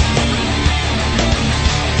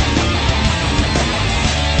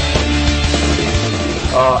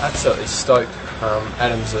 Oh, absolutely stoked.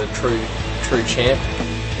 Adam's a true champ.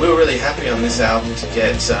 We were really happy on this album to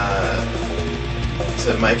get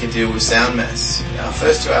to make a deal with Soundmass. Our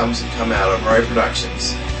first two albums had come out on Row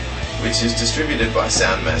Productions, which is distributed by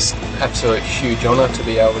Soundmass. Absolute huge honour to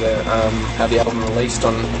be able to have the album released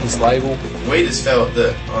on his label. We just felt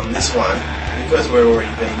that on this one, because we're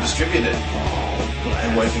already being distributed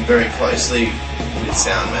and working very closely with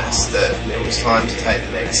Soundmass, that it was time to take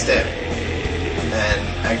the next step and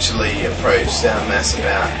actually approach Soundmass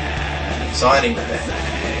about signing the band.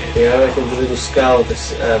 Yeah, I reckon the little skull with the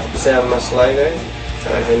Soundmass logo, I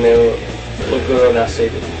reckon they'll look good on our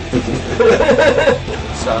CD.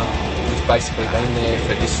 So we've basically been there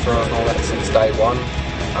for Distro and all that since day one,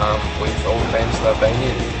 with all the bands that I've been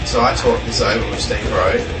in. So I talked this over with Steve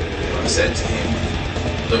Rowe, and I said to him,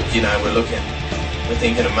 look, you know, we're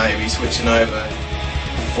thinking of maybe switching over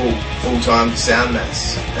full time to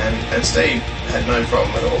Soundmass, and Steve had no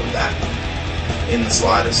problem at all with that in the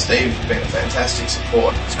slightest. Steve's been a fantastic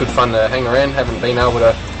support. It's good fun to hang around. Haven't been able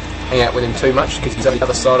to hang out with him too much because he's on the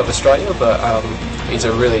other side of Australia, but he's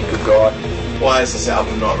a really good guy. Why is this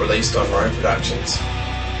album not released on Row Productions?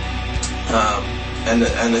 And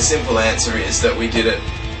the simple answer is that we did it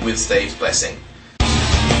with Steve's blessing.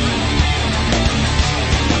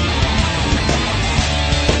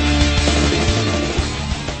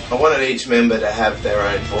 I wanted each member to have their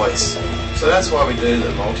own voice, so that's why we do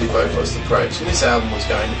the multi-vocalist approach, and this album was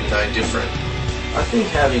going to be no different. I think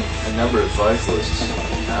having a number of vocalists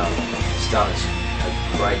has done us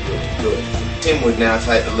a great deal of good. Tim would now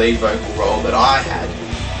take the lead vocal role that I had,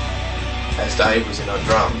 as Dave was in on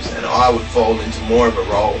drums, and I would fall into more of a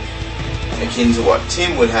role akin to what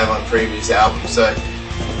Tim would have on previous albums. So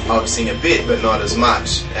I would sing a bit, but not as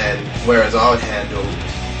much, and whereas I would handle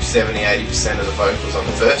 70-80% of the vocals on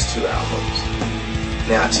the first two albums,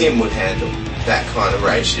 now Tim would handle that kind of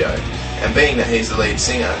ratio. And being that he's the lead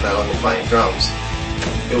singer and no longer playing drums,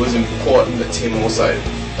 it was important that Tim also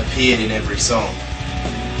appeared in every song.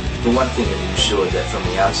 The one thing that ensured that from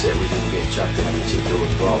the outset we didn't get chucked in a particular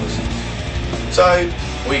box. So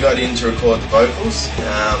we got in to record the vocals.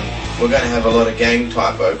 We're going to have a lot of gang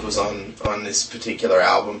type vocals on this particular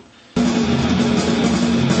album.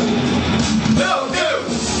 No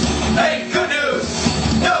news! Hey, good news!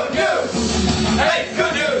 No news! Hey,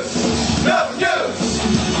 good news! No news!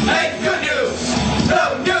 Hey, good news! No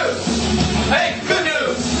news! Hey, good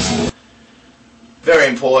news! Very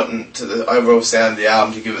important to the overall sound of the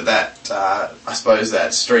album to give it that, I suppose,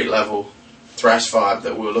 that street level thrash vibe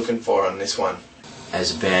that we were looking for on this one.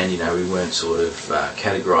 As a band, you know, we weren't sort of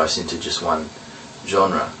categorised into just one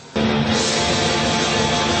genre.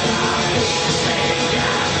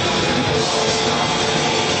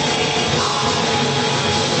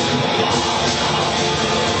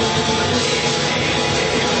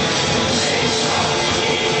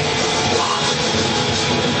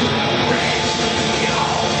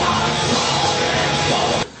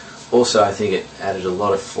 Also, I think it added a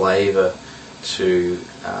lot of flavour to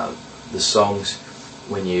the songs.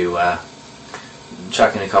 When you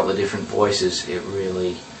chuck in a couple of different voices, it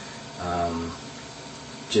really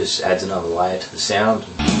just adds another layer to the sound.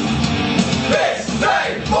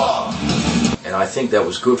 And I think that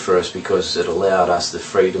was good for us because it allowed us the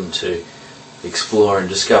freedom to explore and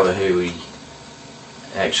discover who we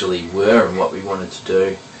actually were and what we wanted to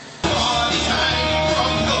do.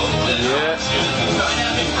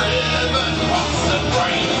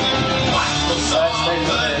 Yeah.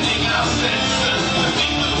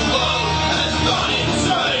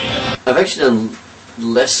 I've actually done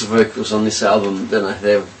less vocals on this album than I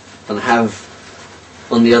have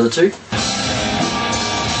on the other two.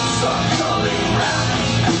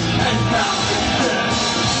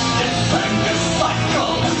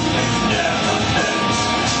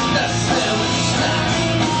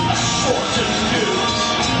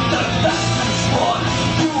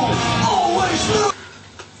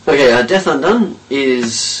 Okay, Death Undone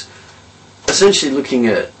is essentially looking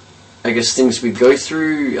at, I guess, things we go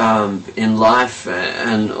through in life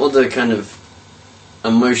and all the kind of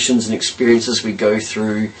emotions and experiences we go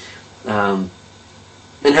through, and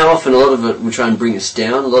how often a lot of it will try and bring us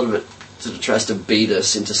down. A lot of it sort of tries to beat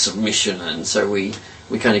us into submission, and so we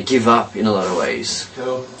kind of give up in a lot of ways.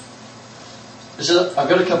 Cool. So I've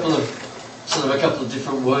got a couple of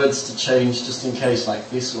different words to change just in case, like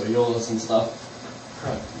this or yours and stuff.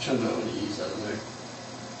 Right, which one do I want to use? I don't know.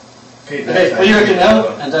 Okay, what do you reckon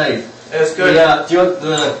now? And Dave? That's good. Yeah, do you want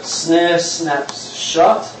the snare snaps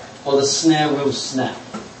shut or the snare will snap?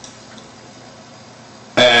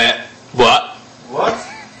 What? What?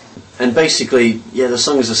 And basically, yeah, the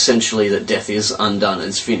song is essentially that death is undone,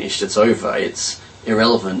 it's finished, it's over, it's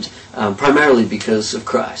irrelevant, primarily because of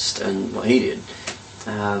Christ and what he did.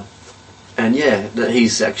 And yeah, that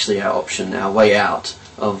he's actually our option, our way out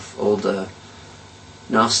of all the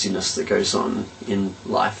nastiness that goes on in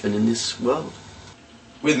life and in this world.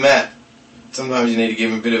 With Matt, sometimes you need to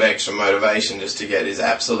give him a bit of extra motivation just to get his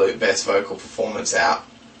absolute best vocal performance out.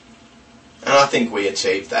 And I think we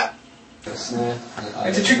achieved that. It's a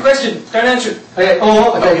trick question. Don't answer it.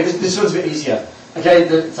 Okay, this one's a bit easier. Okay,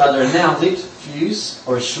 it's either a now lit fuse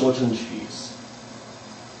or a shortened fuse.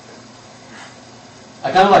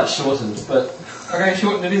 I kind of like shortened, but... Okay,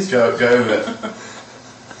 shortened it is. Go with it.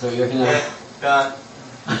 So you reckon now? Done.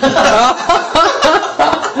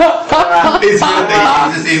 He's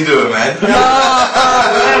just into it, man.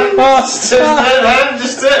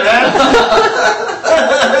 Just do it, man.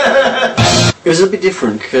 It was a bit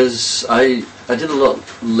different because I did a lot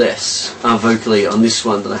less vocally on this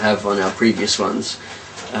one than I have on our previous ones.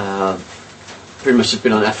 Pretty much a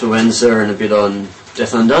bit on Affluenza and a bit on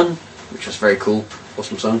Death Undone, which was very cool,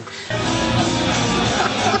 awesome song.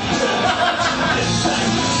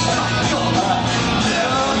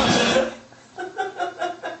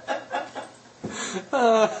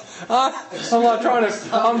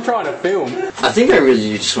 I'm trying to film. I think I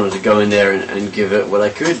really just wanted to go in there and give it what I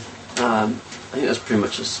could. I think that's pretty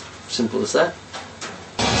much as simple as that.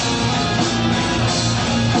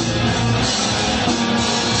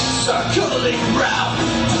 Circling round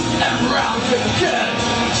and round again,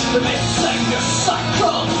 the missing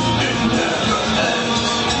cycle, it never ends.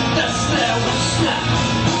 The snare will snap,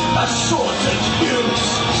 a shortened fuse.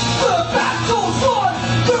 The battle's on,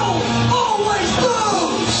 you'll always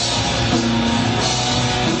lose.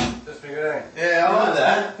 That's pretty good, yeah, I like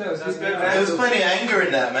that. That was good, man. There was plenty of anger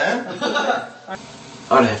in that, man.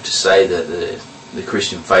 I'd have to say that the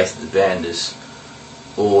Christian faith of the band has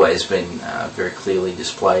always been very clearly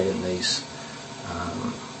displayed in these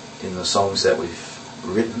in the songs that we've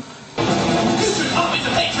written. Armies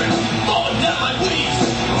of hatred, falling down like weeds,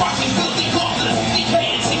 marching filthy corpses,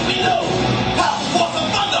 decaying sink below. Hell, force of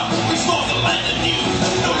thunder, restore the land anew.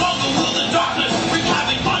 No longer will the darkness wreak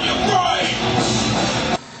havoc on your brain.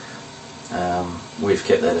 We've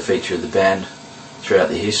kept that a feature of the band throughout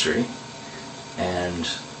the history, and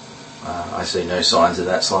I see no signs of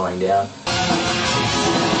that slowing down.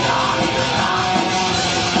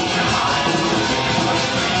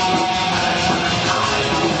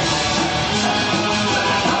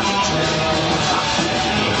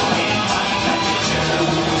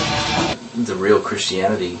 The real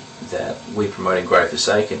Christianity that we promote in Great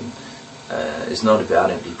Forsaken is not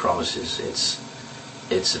about empty promises.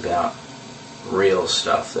 It's about real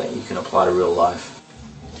stuff that you can apply to real life.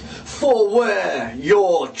 For where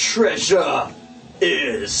your treasure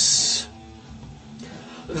is,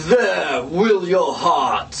 there will your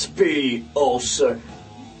heart be also.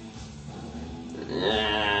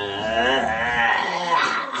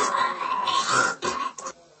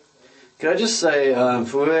 Can I just say,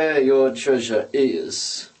 for where your treasure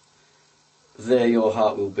is, there your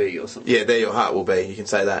heart will be, or something? Yeah, there your heart will be. You can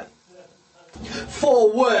say that.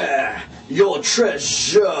 For where your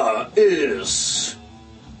treasure is,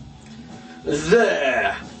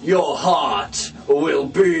 there your heart will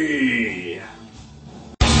be.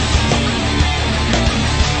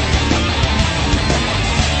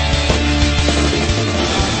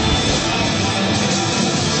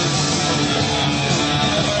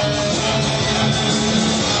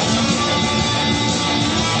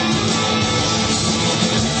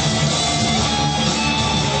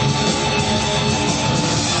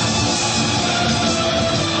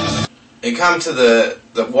 it come to the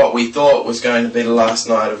what we thought was going to be the last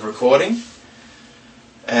night of recording,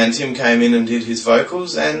 and Tim came in and did his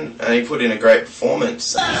vocals, and he put in a great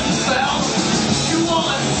performance.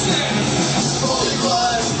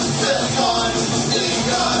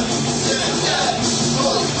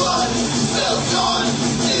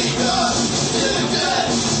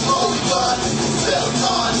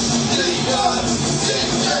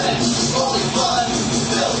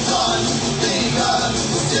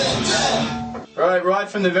 Right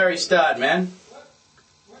from the very start, man.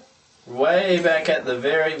 Way back at the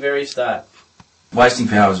very, very start. Wasting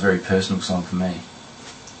Power was a very personal song for me.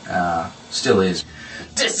 Still is.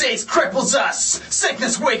 Disease cripples us,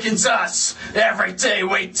 sickness weakens us. Every day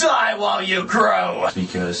we die while you grow.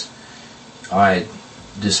 Because I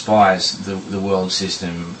despise the world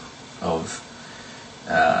system of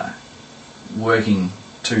working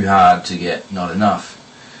too hard to get not enough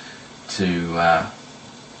to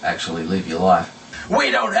actually live your life.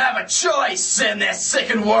 We don't have a choice in this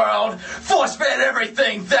sickened world. Force-fed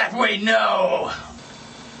everything that we know.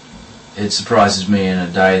 It surprises me in a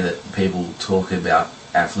day that people talk about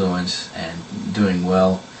affluence and doing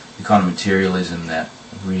well, the kind of materialism that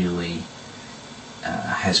really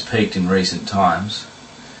has peaked in recent times.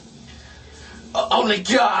 Only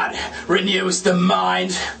God renews the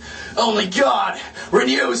mind. Only God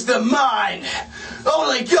renews the mind.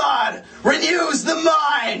 Only God renews the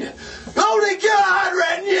mind. Only God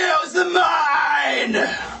renews the mind.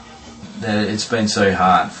 That it's been so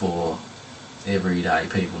hard for everyday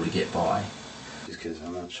people to get by. Just because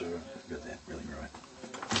I'm not sure I got that really right.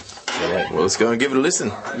 Right, well, let's go and give it a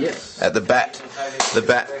listen. Yes. At the Bat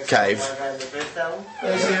Cave.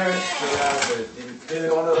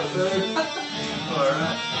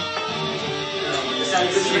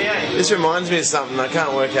 This reminds me of something, I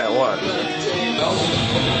can't work out what.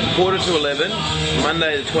 11:45,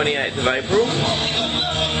 Monday the 28th of April.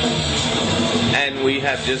 And we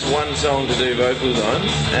have just one song to do vocals on,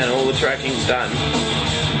 and all the tracking's done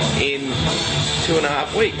in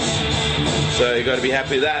 2.5 weeks. So you've got to be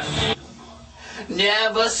happy with that.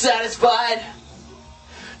 Never satisfied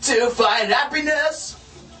to find happiness.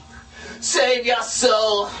 Save your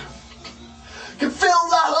soul. Can fill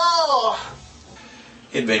the hole.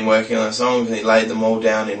 He'd been working on the songs and he laid them all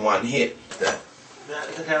down in one hit. That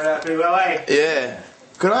turned out pretty well, eh? Yeah.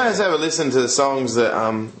 Could I just have a listen to the songs that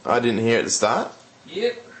I didn't hear at the start?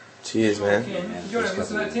 Yep. Cheers, man. You want to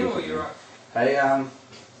listen to that, Tim, or you're right? Hey,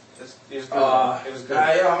 It was good.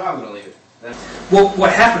 I'm going to leave it. Well,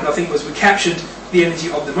 what happened, I think, was we captured the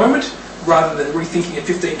energy of the moment rather than rethinking it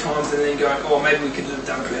 15 times and then going, oh, maybe we could have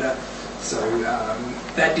done it better. So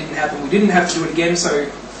that didn't happen. We didn't have to do it again, so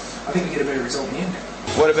I think we get a better result in the end.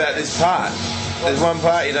 What about this part? There's one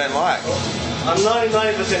part you don't like. I'm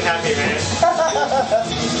 99% happy, man.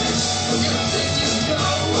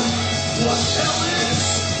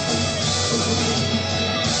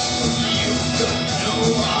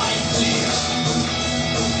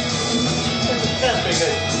 That's pretty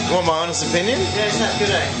good. You want my honest opinion? Yeah, it sounds good,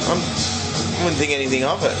 eh? I wouldn't think anything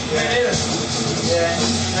of it. Yeah,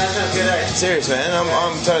 that sounds good, eh? Serious, man.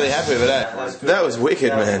 I'm totally happy with that. That was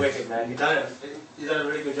wicked, That was man. wicked, man. You done a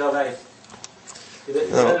really good job, eh?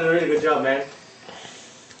 You've done a really good job, man.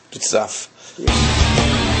 Good stuff.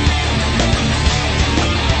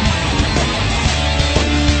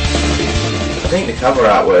 I think the cover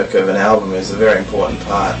artwork of an album is a very important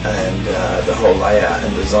part, and the whole layout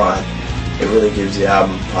and design, it really gives the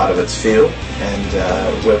album part of its feel, and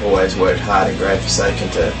we've always worked hard in Grave Forsaken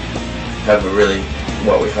to have a really,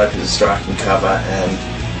 what we hope is a striking cover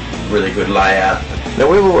and really good layout. Now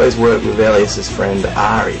we've always worked with Elias's friend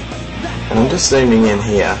Ari, and I'm just zooming in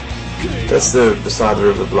here. That's the Beside the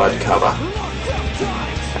River Blood cover,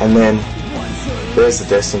 and then there's the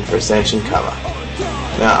Destined for Ascension cover.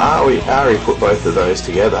 Now Ari put both of those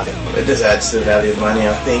together. It just adds to the value of money,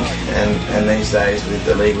 I think, and these days with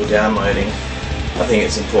the legal downloading, I think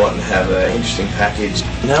it's important to have an interesting package.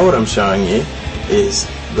 Now what I'm showing you is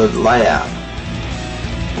the layout,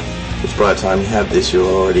 which by the time you have this you'll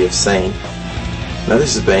already have seen. Now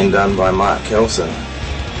this has been done by Mark Kelson,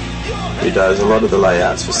 who does a lot of the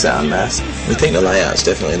layouts for Soundmass. We think the layout's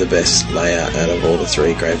definitely the best layout out of all the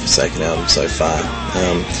 3 Grave Forsaken albums so far.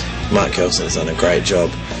 Mark Kelson has done a great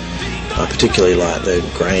job. I particularly like the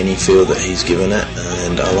grainy feel that he's given it,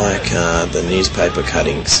 and I like the newspaper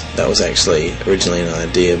cuttings. That was actually originally an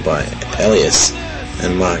idea by Elias,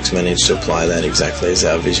 and Mark's managed to apply that exactly as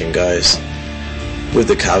our vision goes. With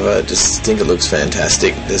the cover, I just think it looks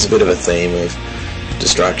fantastic. There's a bit of a theme of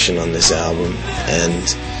destruction on this album,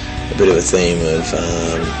 and a bit of a theme of,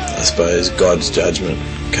 I suppose, God's judgment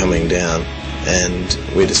coming down and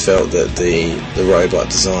we just felt that the robot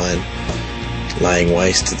design, laying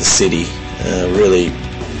waste to the city,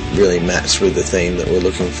 really matched with the theme that we're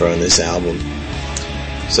looking for in this album.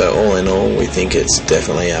 So all in all, we think it's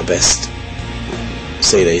definitely our best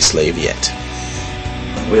CD sleeve yet.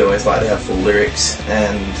 We always like to have full lyrics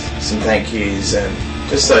and some thank yous, and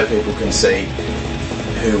just so people can see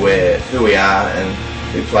who we are and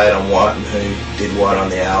who played on what and who did what on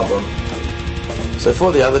the album. So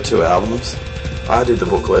for the other two albums, I did the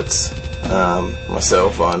booklets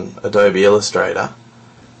myself on Adobe Illustrator.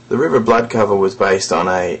 The River Blood cover was based on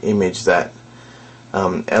an image that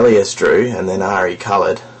Elias drew and then Ari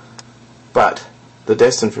coloured, but the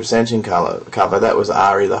Destined for Ascension cover, that was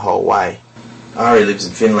Ari the whole way. Ari lives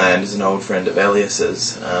in Finland, is an old friend of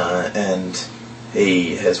Elias's, and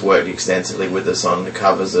he has worked extensively with us on the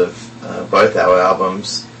covers of both our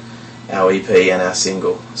albums, our EP and our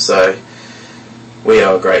single. So we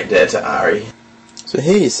owe a great debt to Ari. So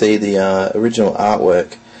here you see the original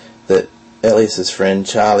artwork that Elias's friend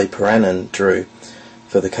Charlie Paranen drew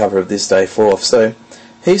for the cover of This Day Forth. So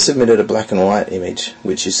he submitted a black and white image,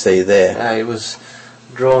 which you see there. It was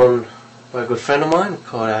drawn by a good friend of mine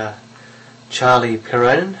called Charlie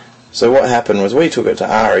Paranen. So what happened was we took it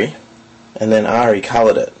to Ari, and then Ari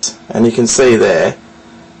coloured it. And you can see there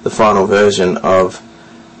the final version of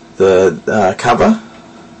the cover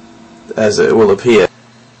as it will appear.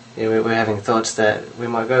 Yeah, we're having thoughts that we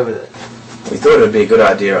might go with it. We thought it would be a good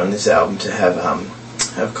idea on this album to have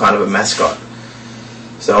kind of a mascot.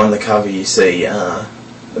 So on the cover you see the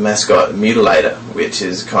mascot Mutilator, which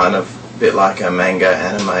is kind of a bit like a manga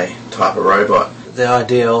anime type of robot. The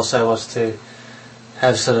idea also was to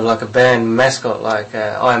have sort of like a band mascot, like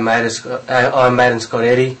Iron Maiden's got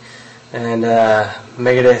Eddie, and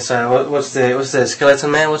Megadeth. What's the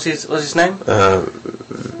Skeleton Man? What's his name?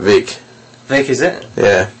 Vic. Vic, is it?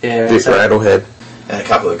 Yeah. Vic so Rattlehead. And a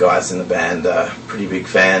couple of guys in the band are pretty big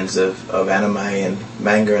fans of anime and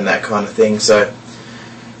manga and that kind of thing. So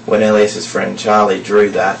when Elias's friend Charlie drew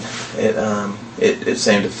that, it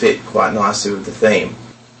seemed to fit quite nicely with the theme.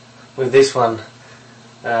 With this one,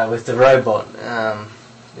 with the robot,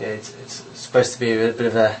 it's supposed to be a bit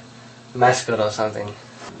of a mascot or something.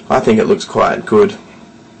 I think it looks quite good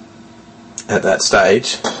at that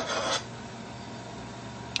stage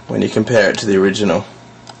when you compare it to the original.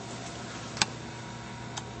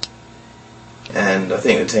 And I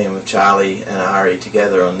think the team of Charlie and Ari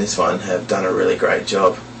together on this one have done a really great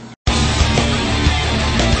job.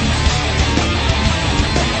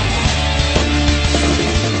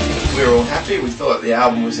 We were all happy, we thought the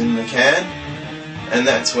album was in the can, and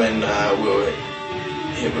that's when we were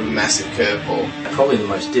hit with a massive curveball. Probably the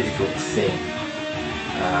most difficult thing,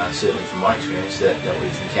 certainly from my experience, that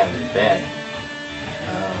we've encountered in the band,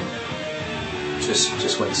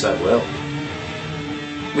 just went so well.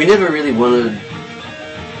 We never really wanted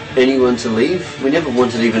anyone to leave. We never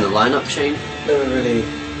wanted even a lineup change. Never really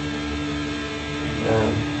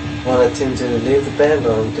wanted Tim to leave the band,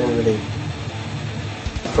 but it didn't really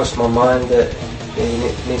cross my mind that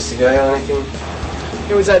he needs to go or anything.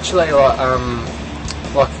 It was actually like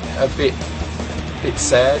a bit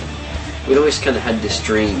sad. We'd always kind of had this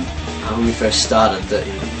dream when we first started that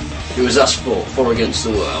it was us four against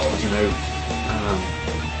the world.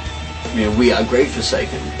 We are Great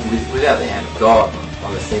Forsaken. Without the hand of God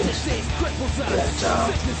on the things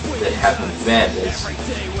that happened in the band,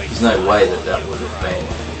 there's no way that would have been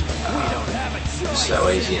so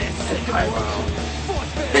easy and painless.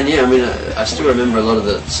 And yeah, I still remember a lot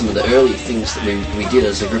of some of the early things that we did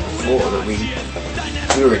as a group of four, that we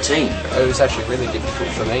were a team. It was actually really difficult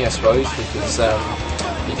for me, I suppose, because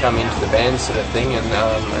you come into the band sort of thing, and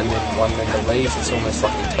then one member leaves. It's almost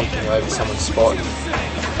like you're taking over someone's spot.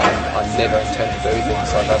 I never intend to do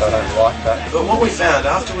things like that. I don't like that. But what we found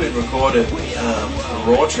after we'd recorded the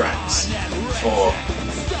raw tracks for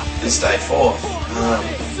This Day Forth,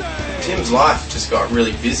 Tim's life just got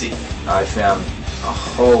really busy. I found a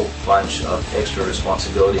whole bunch of extra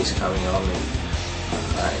responsibilities coming on me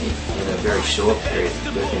in a very short period.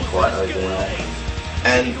 We've been quite overwhelmed.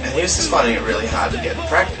 And he was just finding it really hard to get to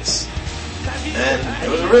practice. And it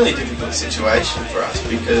was a really difficult situation for us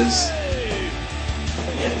because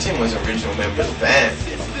Tim was an original member of the band.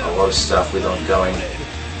 A lot of stuff with ongoing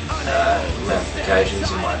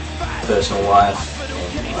ramifications in my personal life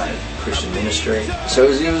and my Christian ministry. So it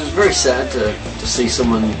was very sad to see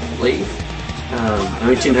someone leave.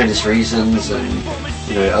 Tim had his reasons, and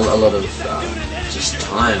a lot of just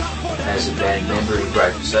time. As a band member in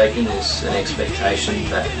Great Forsaken, there's an expectation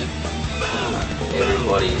that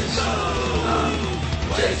everybody is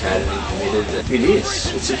dedicated and committed. It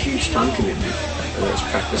is. It's a huge time commitment. whether it's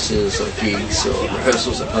practices or gigs or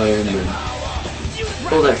rehearsals at home and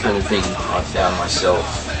all that kind of thing. I found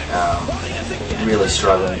myself really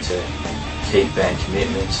struggling to keep band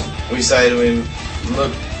commitments. We say to him,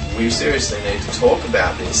 look, we seriously need to talk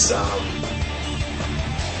about this.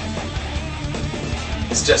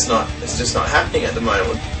 It's just not happening at the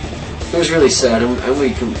moment. It was really sad, and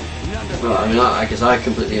we can. Well, I mean, I guess I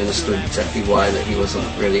completely understood exactly why that he wasn't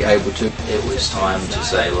really able to. It was time to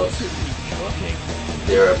say, look,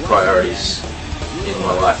 there are priorities in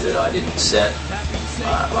my life that I didn't set.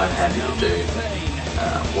 I'm happy to do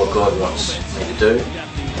what God wants me to do.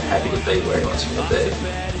 I'm happy to be where He wants me to be.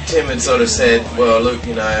 Tim had sort of said, well, look,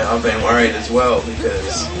 you know, I've been worried as well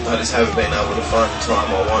because I just haven't been able to find the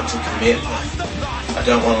time I want to commit. I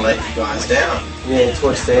don't want to let you guys down. Yeah,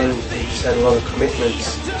 towards the end, he just had a lot of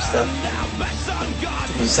commitments and stuff.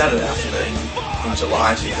 It was Saturday afternoon in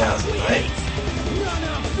July 2008.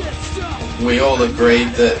 We all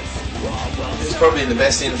agreed that it was probably in the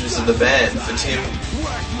best interest of the band for Tim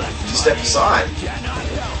to step aside.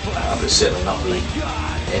 But certainly not the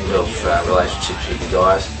end of relationships with the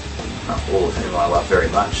guys, all of whom I love very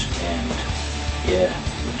much, and yeah,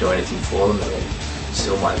 would do anything for them, and they're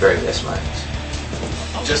still my very best mates.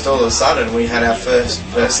 Just all of a sudden we had our first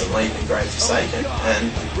person leaving Great Forsaken,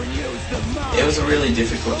 and it was a really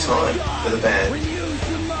difficult time for the band.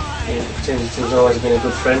 Yeah, Tim's always been a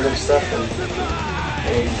good friend and stuff, and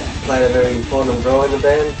he played a very important role in the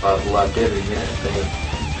band. I've loved every minute of being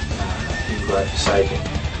in Great Forsaken.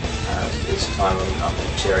 It's a time I'm going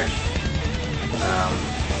to cherish.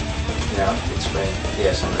 It's been,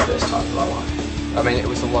 some of the best times of my life. I mean, it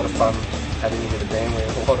was a lot of fun having him in the band. We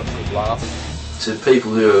had a lot of good laughs. To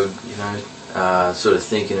people who are, sort of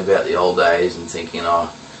thinking about the old days and thinking, the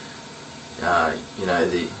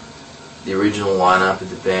original lineup of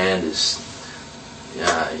the band is,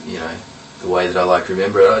 the way that I like to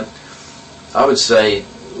remember it, I would say,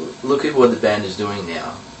 look at what the band is doing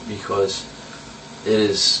now, because it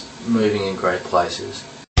is moving in great places.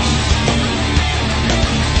 We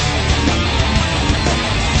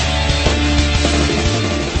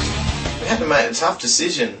had to make a tough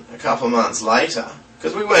decision a couple of months later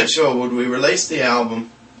because we weren't sure would we release the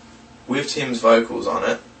album with Tim's vocals on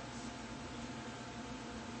it,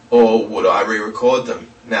 or would I re-record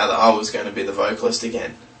them now that I was going to be the vocalist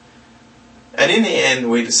again. And in the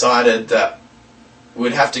end we decided that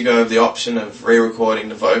we'd have to go with the option of re-recording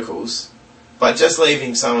the vocals but just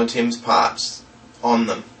leaving some of Tim's parts on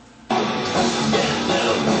them.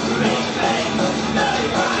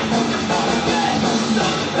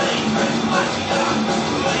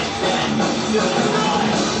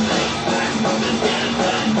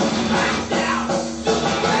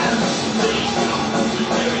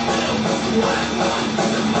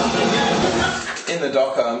 In the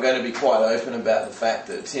doco I'm going to be quite open about the fact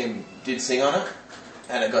that Tim did sing on it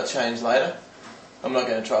and it got changed later. I'm not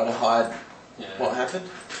going to try to hide what happened.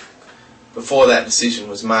 Before that decision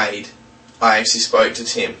was made, I actually spoke to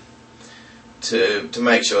Tim to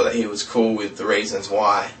make sure that he was cool with the reasons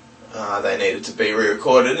why they needed to be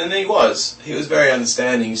re-recorded, and he was. He was very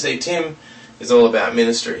understanding. You see, Tim is all about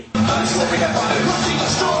ministry. This is what we have to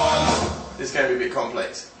do. This is going to be a bit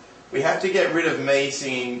complex. We have to get rid of me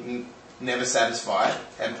singing Never Satisfied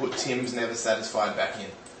and put Tim's Never Satisfied back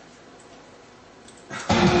in.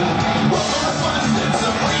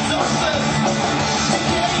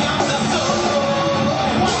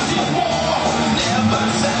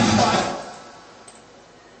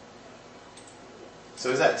 So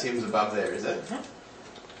is that Tim's above there, is it?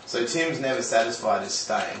 So Tim's Never Satisfied is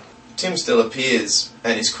staying. Tim still appears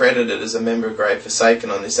and is credited as a member of Great Forsaken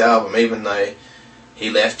on this album, even though he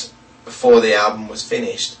left before the album was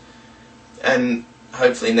finished. And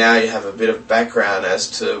hopefully now you have a bit of background as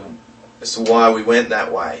to why we went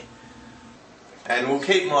that way. And we'll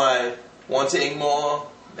keep my wanting more,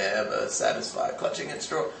 never satisfied, clutching at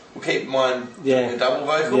straw. We'll keep mine doing a double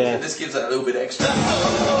vocal. Yeah. This gives it a little bit extra.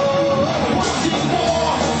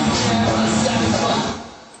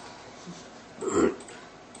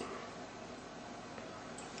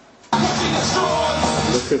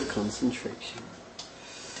 Look of concentration.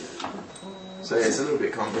 So yeah, it's a little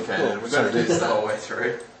bit complicated. We've got to do this the whole way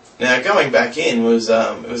through. Now going back in was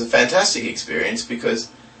it was a fantastic experience because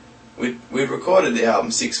we'd recorded the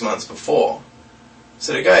album 6 months before,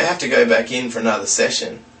 so to have to go back in for another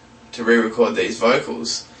session to re-record these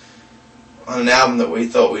vocals on an album that we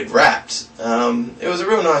thought we'd wrapped, it was a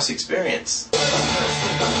real nice experience.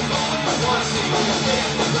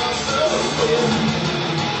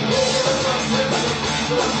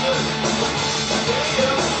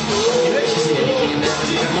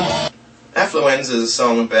 Affluenza is a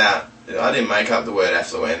song about I didn't make up the word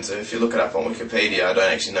affluenza. If you look it up on Wikipedia, I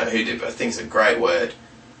don't actually know who did, but I think it's a great word.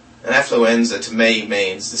 And affluenza to me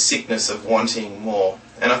means the sickness of wanting more.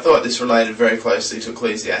 And I thought this related very closely to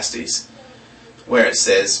Ecclesiastes, where it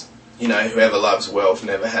says, you know, whoever loves wealth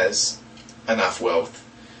never has enough wealth.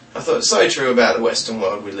 I thought it's so true about the Western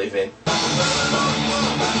world we live in.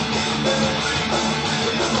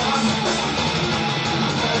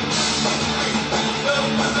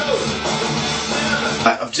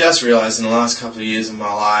 I've just realised in the last couple of years of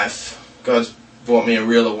my life, God's brought me a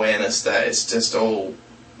real awareness that it's just all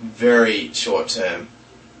very short term.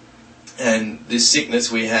 And this sickness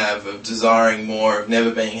we have of desiring more, of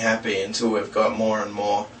never being happy until we've got more and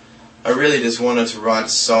more. I really just wanted to write a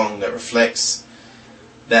song that reflects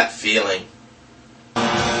that feeling.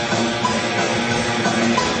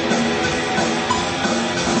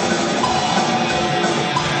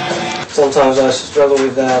 Sometimes I struggle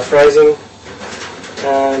with phrasing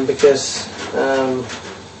because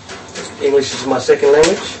English is my second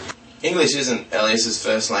language. English isn't Elias's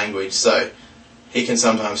first language, so he can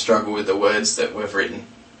sometimes struggle with the words that we've written.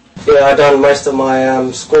 Yeah, I've done most of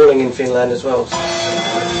my schooling in Finland as well.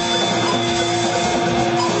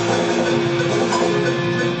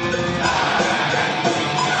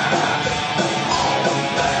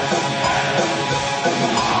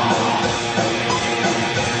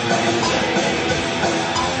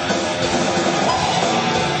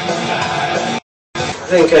 I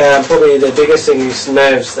think probably the biggest thing is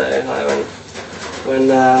nerves though. Like when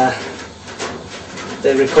the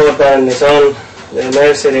record button is on, the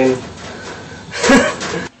nerves set in.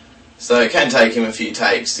 So it can take him a few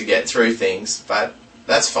takes to get through things, but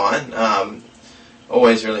that's fine.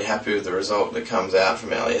 Always really happy with the result that comes out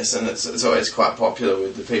from Elias, and it's always quite popular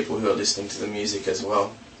with the people who are listening to the music as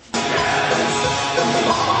well.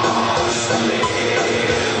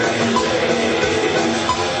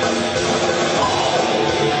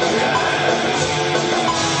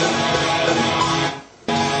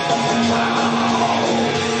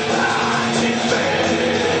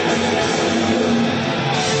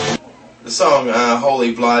 The song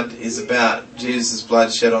Holy Blood is about Jesus'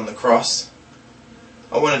 blood shed on the cross.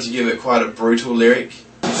 I wanted to give it quite a brutal lyric.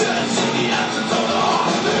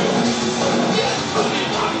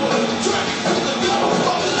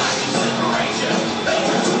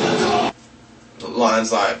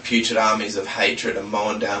 Lines like putrid armies of hatred are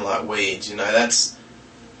mowing down like weeds, you know,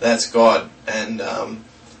 that's God, and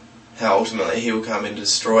how ultimately he will come and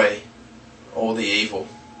destroy all the evil.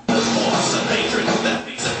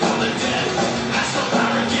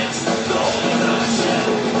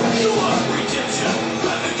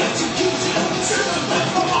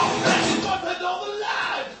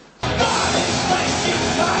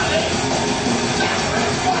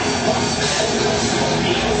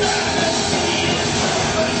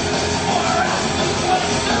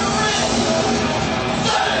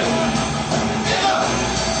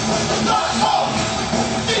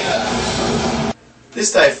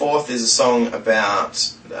 This Day Forth is a song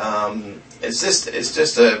about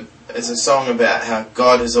it's a song about how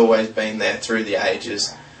God has always been there through the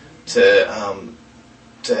ages to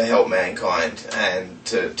help mankind and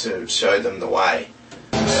to show them the way.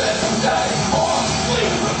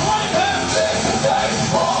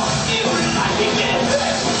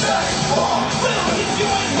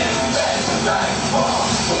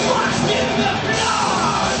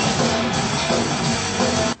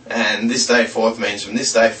 And this day forth means from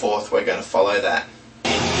this day forth we're going to follow that.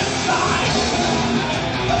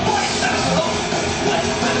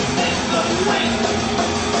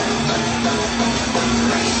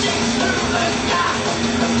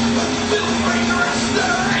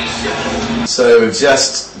 So we've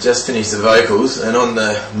just finished the vocals, and on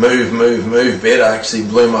the move, move, move bit I actually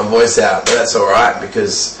blew my voice out, but that's alright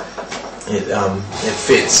because it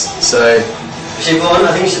fits. So Siobhan,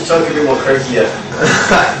 I think you should talk a bit more croakier.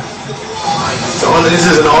 This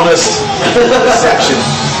is an honest reception.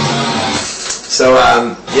 So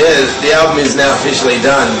yeah, the album is now officially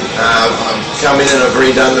done. I've come in and I've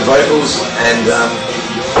redone the vocals, and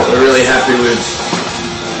we're really happy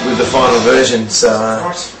with the final version. So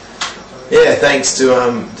yeah, thanks to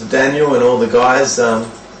Daniel and all the guys. Now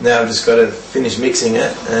I've just got to finish mixing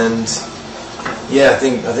it, and yeah, I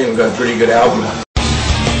think we've got a pretty good album.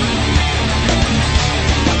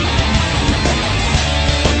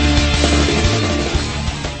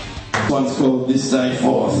 One's called This Day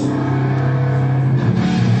Forth.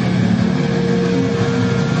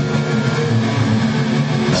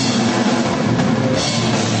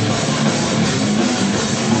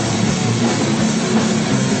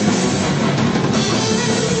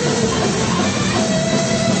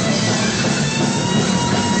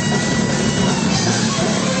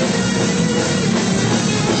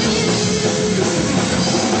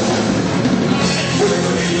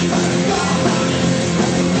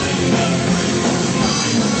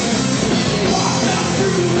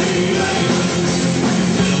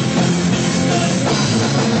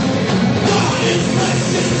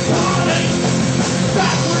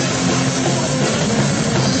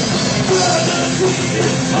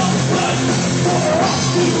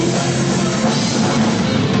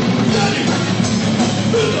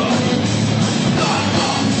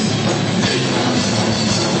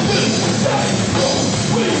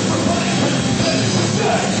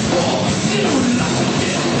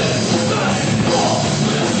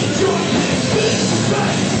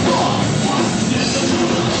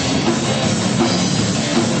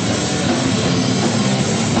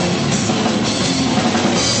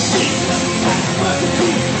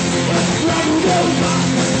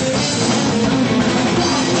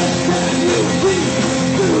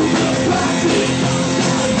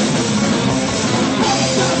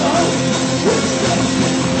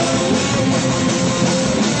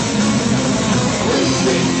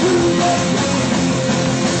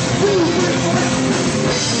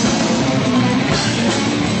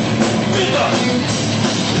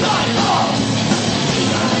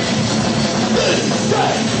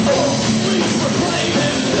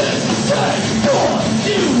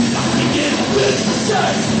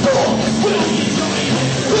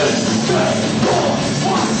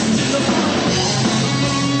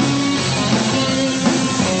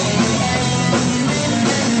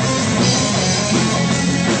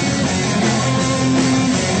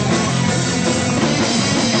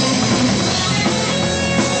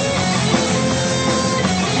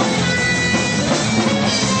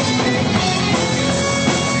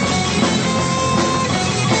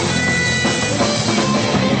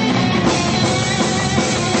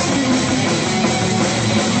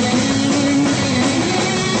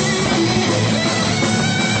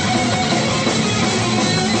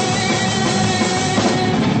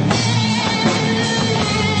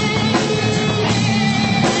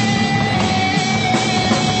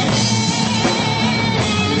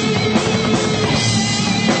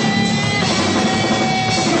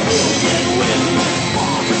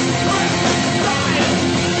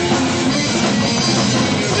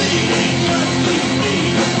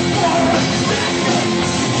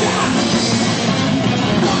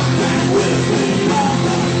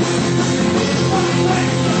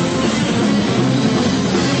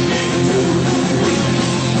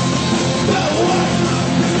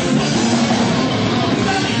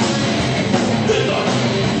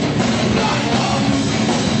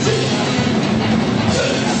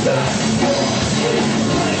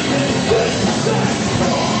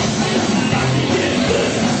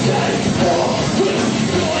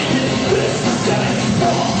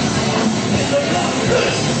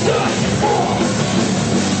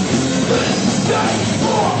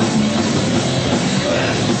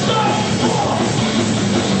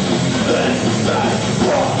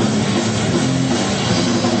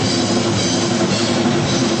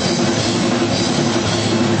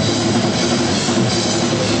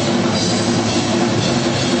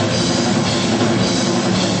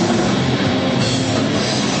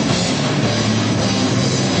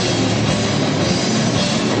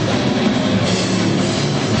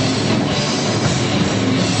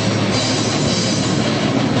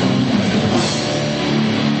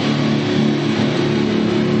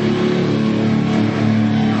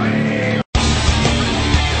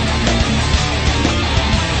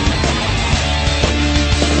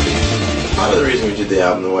 reason we did the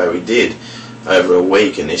album the way we did over a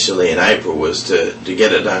week initially in April was to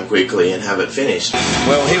get it done quickly and have it finished.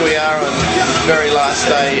 Well, here we are on the very last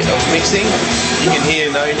day of mixing. You can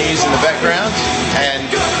hear No News in the background, and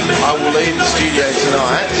I will leave the studio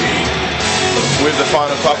tonight with the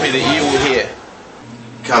final copy that you will hear.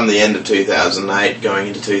 Come the end of 2008, going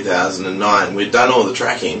into 2009, we'd done all the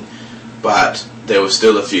tracking, but there were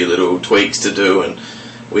still a few little tweaks to do, and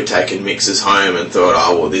we'd taken mixes home and thought,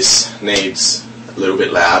 oh well, this needs a little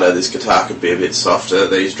bit louder, this guitar could be a bit softer,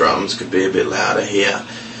 these drums could be a bit louder here.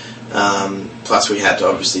 Plus we had to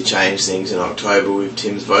obviously change things in October with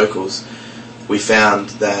Tim's vocals. We found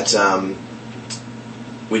that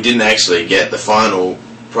we didn't actually get the final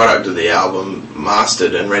product of the album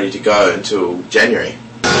mastered and ready to go until January.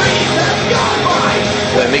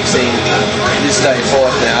 We're mixing This Day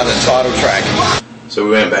Forth now, the title track. So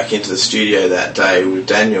we went back into the studio that day with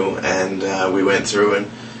Daniel, and we went through and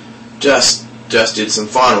just did some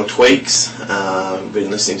final tweaks. Been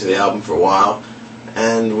listening to the album for a while,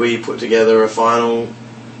 and we put together a final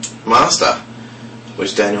master,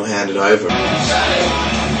 which Daniel handed over.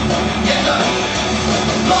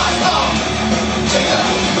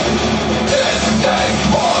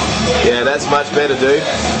 Yeah, that's much better, dude.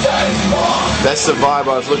 That's the vibe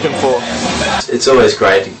I was looking for. It's always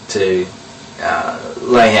great to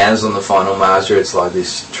lay hands on the final master. It's like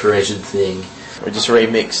this treasured thing. We just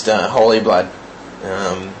remixed Holy Blood.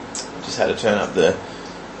 Just had to turn up the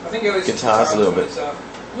guitars a little bit. A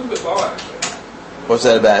little bit lower, actually. What's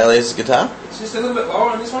that about Elias's guitar? It's just a little bit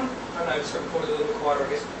lower on this one. I don't know, it's got recorded a little bit quieter, I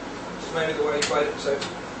guess. Just maybe the way he played it, so...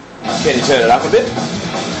 Can you turn it up a bit?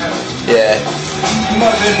 Yeah. You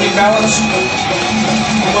might have been rebalanced.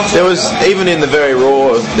 There was, even in the very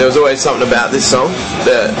raw, there was always something about this song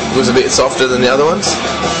that was a bit softer than the other ones.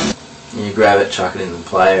 You grab it, chuck it in the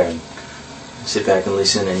player, and sit back and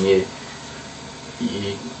listen, and you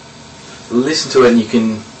listen to it and you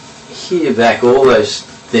can hear back all those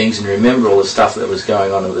things and remember all the stuff that was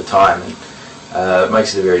going on at the time, and it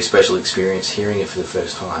makes it a very special experience hearing it for the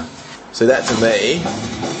first time. So that to me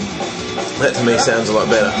sounds a lot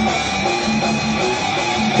better.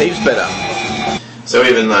 Heaps better. So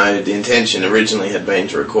even though the intention originally had been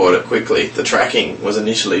to record it quickly, the tracking was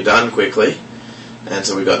initially done quickly, and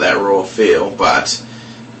so we got that raw feel, but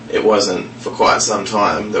it wasn't for quite some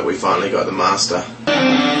time that we finally got the master.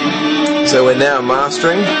 So we're now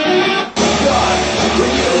mastering.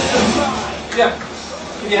 Yeah.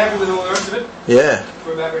 Are you happy with all the rest of it? Yeah.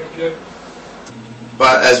 We're about ready to go.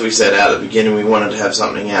 But as we set out at the beginning, we wanted to have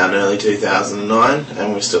something out in early 2009,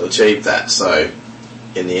 and we still achieved that, so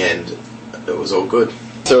in the end it was all good.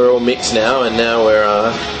 So we're all mixed now, and now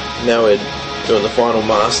we're doing the final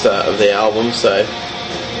master of the album, so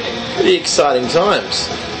pretty exciting times.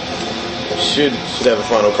 Should have a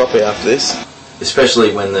final copy after this.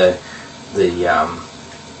 Especially when the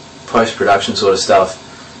post-production sort of stuff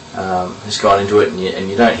has gone into it, and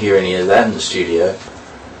you don't hear any of that in the studio.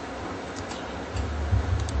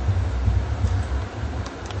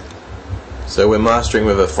 So we're mastering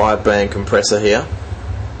with a 5-band compressor here.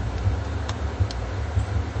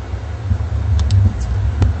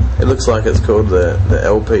 It looks like it's called the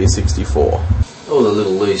LP64. All the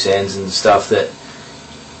little loose ends and stuff that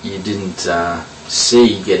you didn't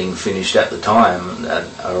see getting finished at the time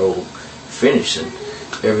are all finished, and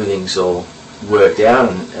everything's all worked out,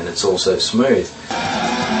 and it's all so smooth.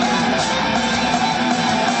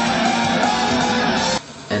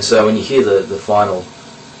 And so when you hear the final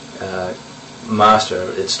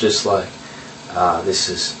master, it's just like this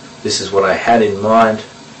is what I had in mind.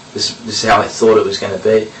 This is how I thought it was going to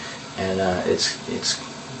be, and it's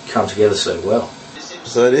come together so well.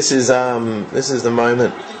 So this is the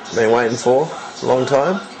moment I've been waiting for a long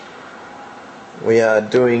time. We are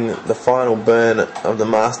doing the final burn of the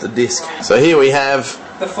master disc. So here we have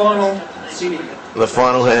the final CD. The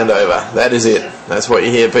final handover. That is it. That's what you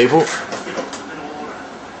hear, people.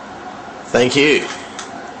 Thank you.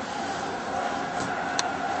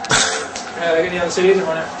 I got the other CDs in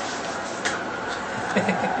right now.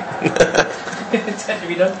 It's had to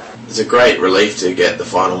be done. It's a great relief to get the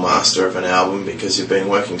final master of an album, because you've been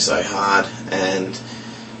working so hard and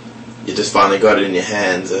you just finally got it in your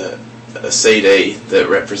hands, a CD that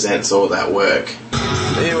represents all that work.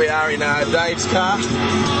 Here we are in Dave's car,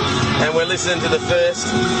 and we're listening to the first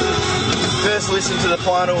listen to the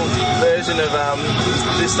final version of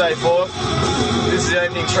This Day Forth. This is the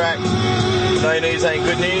opening track, No News Ain't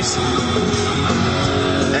Good News.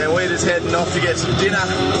 And we're just heading off to get some dinner.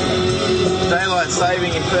 Daylight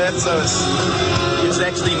saving in Perth, so it's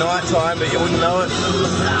actually night time, but you wouldn't know it.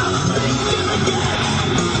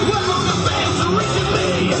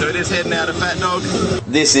 So we're just heading heading out of Fat Dog.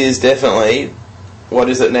 This is definitely, what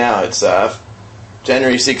is it now? It's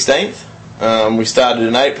January 16th. We started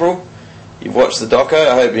in April. You've watched the doco.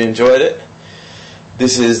 I hope you enjoyed it.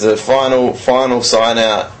 This is the final sign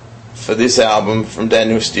out for this album from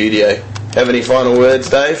Daniel Studio. Have any final words,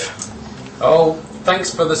 Dave? Oh,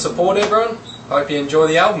 thanks for the support, everyone. Hope you enjoy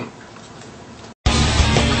the album.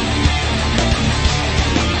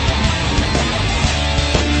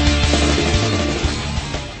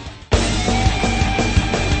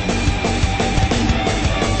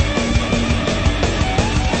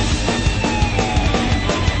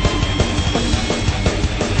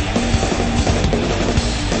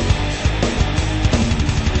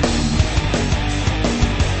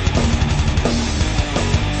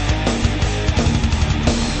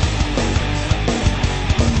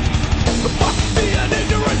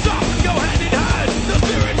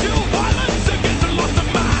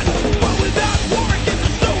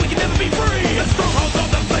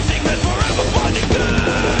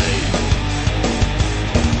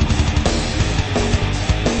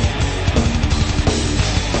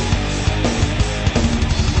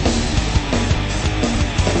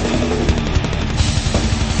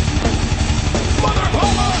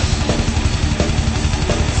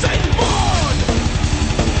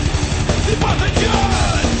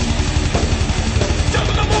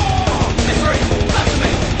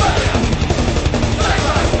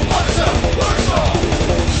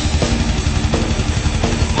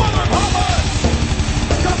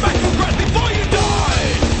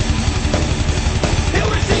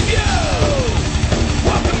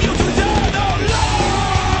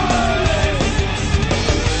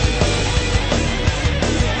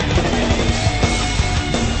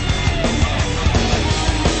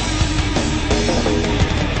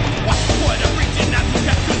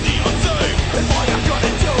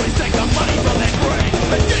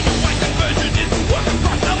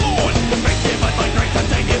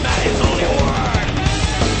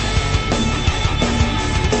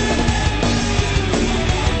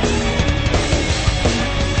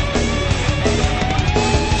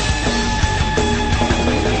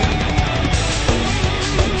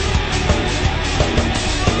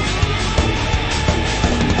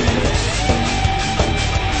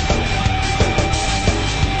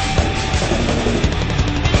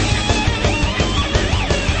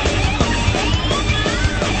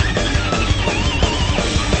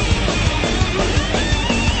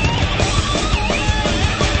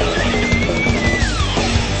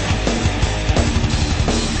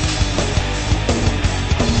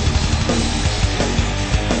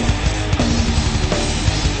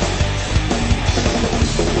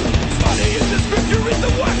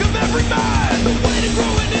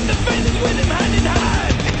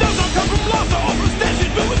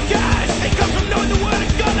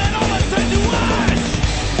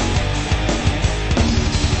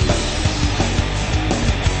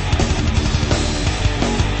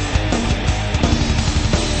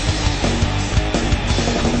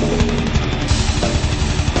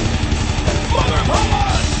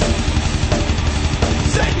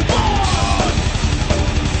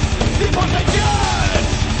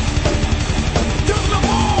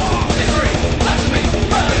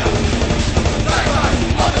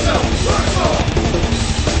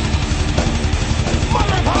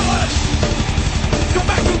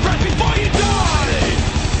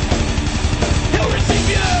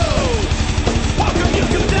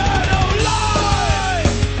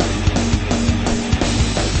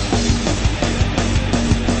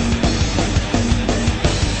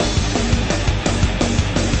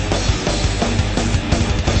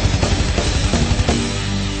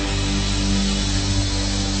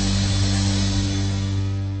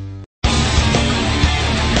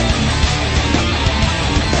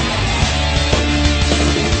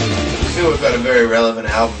 We've got a very relevant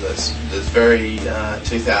album that's very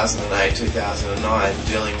 2008, 2009,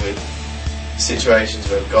 dealing with situations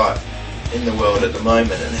we've got in the world at the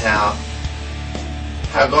moment and how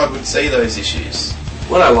God would see those issues.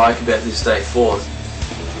 What I like about this Day Forth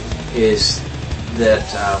is that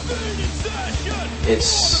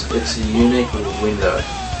it's a unique little window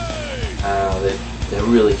that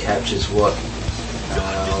really captures what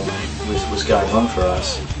was going on for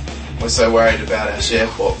us. We're so worried about our share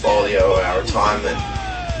portfolio or our retirement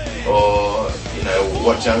or, you know,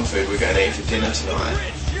 what junk food we're going to eat for dinner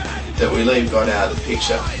tonight that we leave God out of the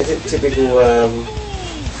picture. Is it typical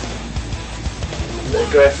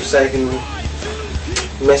great forsaken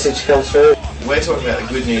message comes through? We're talking about the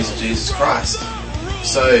good news of Jesus Christ.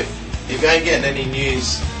 So if you ain't getting any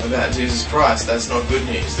news about Jesus Christ, that's not good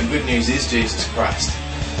news. The good news is Jesus Christ.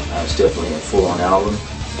 It's definitely a full-on album.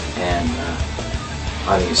 and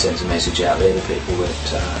I think it sends a message out there to people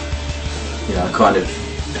that you know, kind of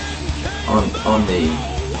on the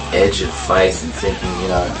edge of faith and thinking, you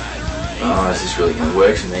know, oh, is this really going to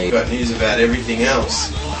work for me? Got news about everything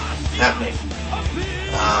else happening,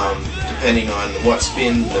 depending on what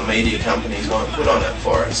spin the media companies want to put on it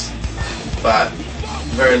for us. But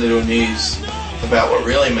very little news about what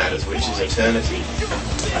really matters, which is eternity.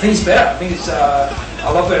 I think it's better. I think it's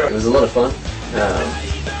a lot better. It was a lot of fun.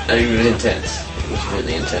 And it was intense. It was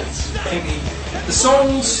really intense. I think the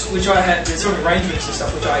songs which I had, the sort of arrangements and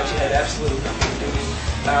stuff which I actually had absolutely nothing to do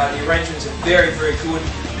with. The arrangements are very, very good.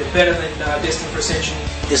 They're better than Destined for Ascension.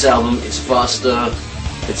 This album is faster,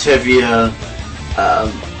 it's heavier,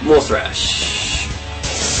 more thrash.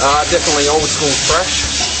 Definitely old school thrash.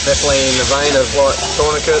 Definitely in the vein of like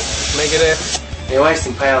Tourniquet, Megadeth. Yeah,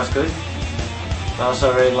 Wasting Power is good. I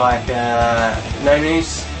also really like No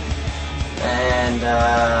News and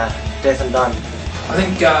Death and Done. I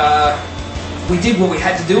think we did what we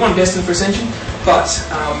had to do on Destined for Ascension, but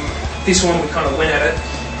this one we kind of went at it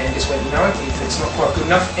and just went, no, if it's not quite good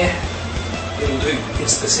enough, it'll do.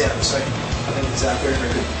 It's the sound, so I think it's very,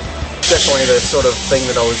 very good. Definitely the sort of thing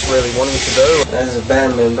that I was really wanting to do. As a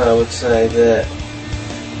band member, I would say that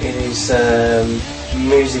it is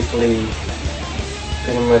musically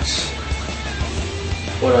pretty much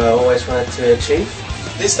what I always wanted to achieve.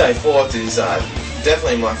 This Day Forth is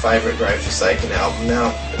definitely my favourite Grave Forsaken album. Now,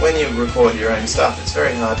 when you record your own stuff, it's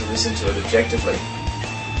very hard to listen to it objectively.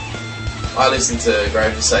 I listen to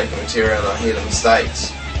Grave Forsaken material and I hear the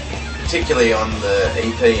mistakes, particularly on the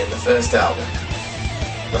EP and the first album.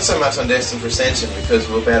 Not so much on Destined for Ascension because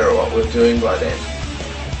we're better at what we're doing by then.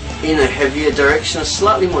 In a heavier direction,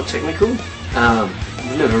 slightly more technical.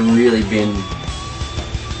 We've never really been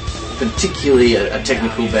particularly a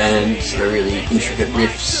technical band, sort of really intricate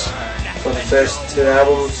riffs. For the first two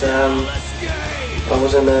albums, I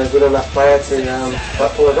wasn't a good enough player to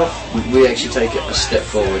quite pull it off. We actually take a step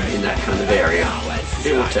forward in that kind of area. A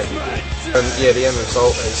bit more technical. And yeah, the end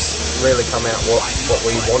result has really come out what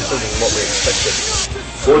we wanted and what we expected.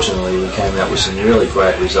 Fortunately, we came out with some really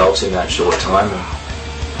great results in that short time,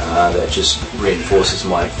 and that just reinforces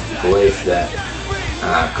my belief that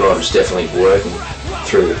God was definitely working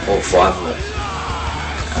through all five of us,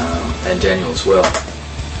 and Daniel as well,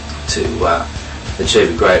 to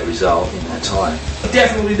achieve a great result in that time.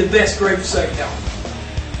 Definitely the best Grave Forsaken album.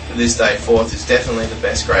 This Day Forth is definitely the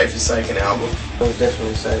best Grave Forsaken album. I would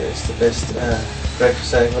definitely say it's the best Grave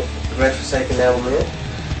Forsaken album yet.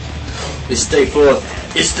 This Day Forth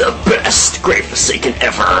is the best Grave Forsaken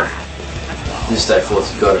ever. This Day Forth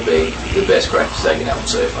has got to be the best Grave Forsaken album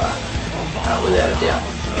so far, without a doubt.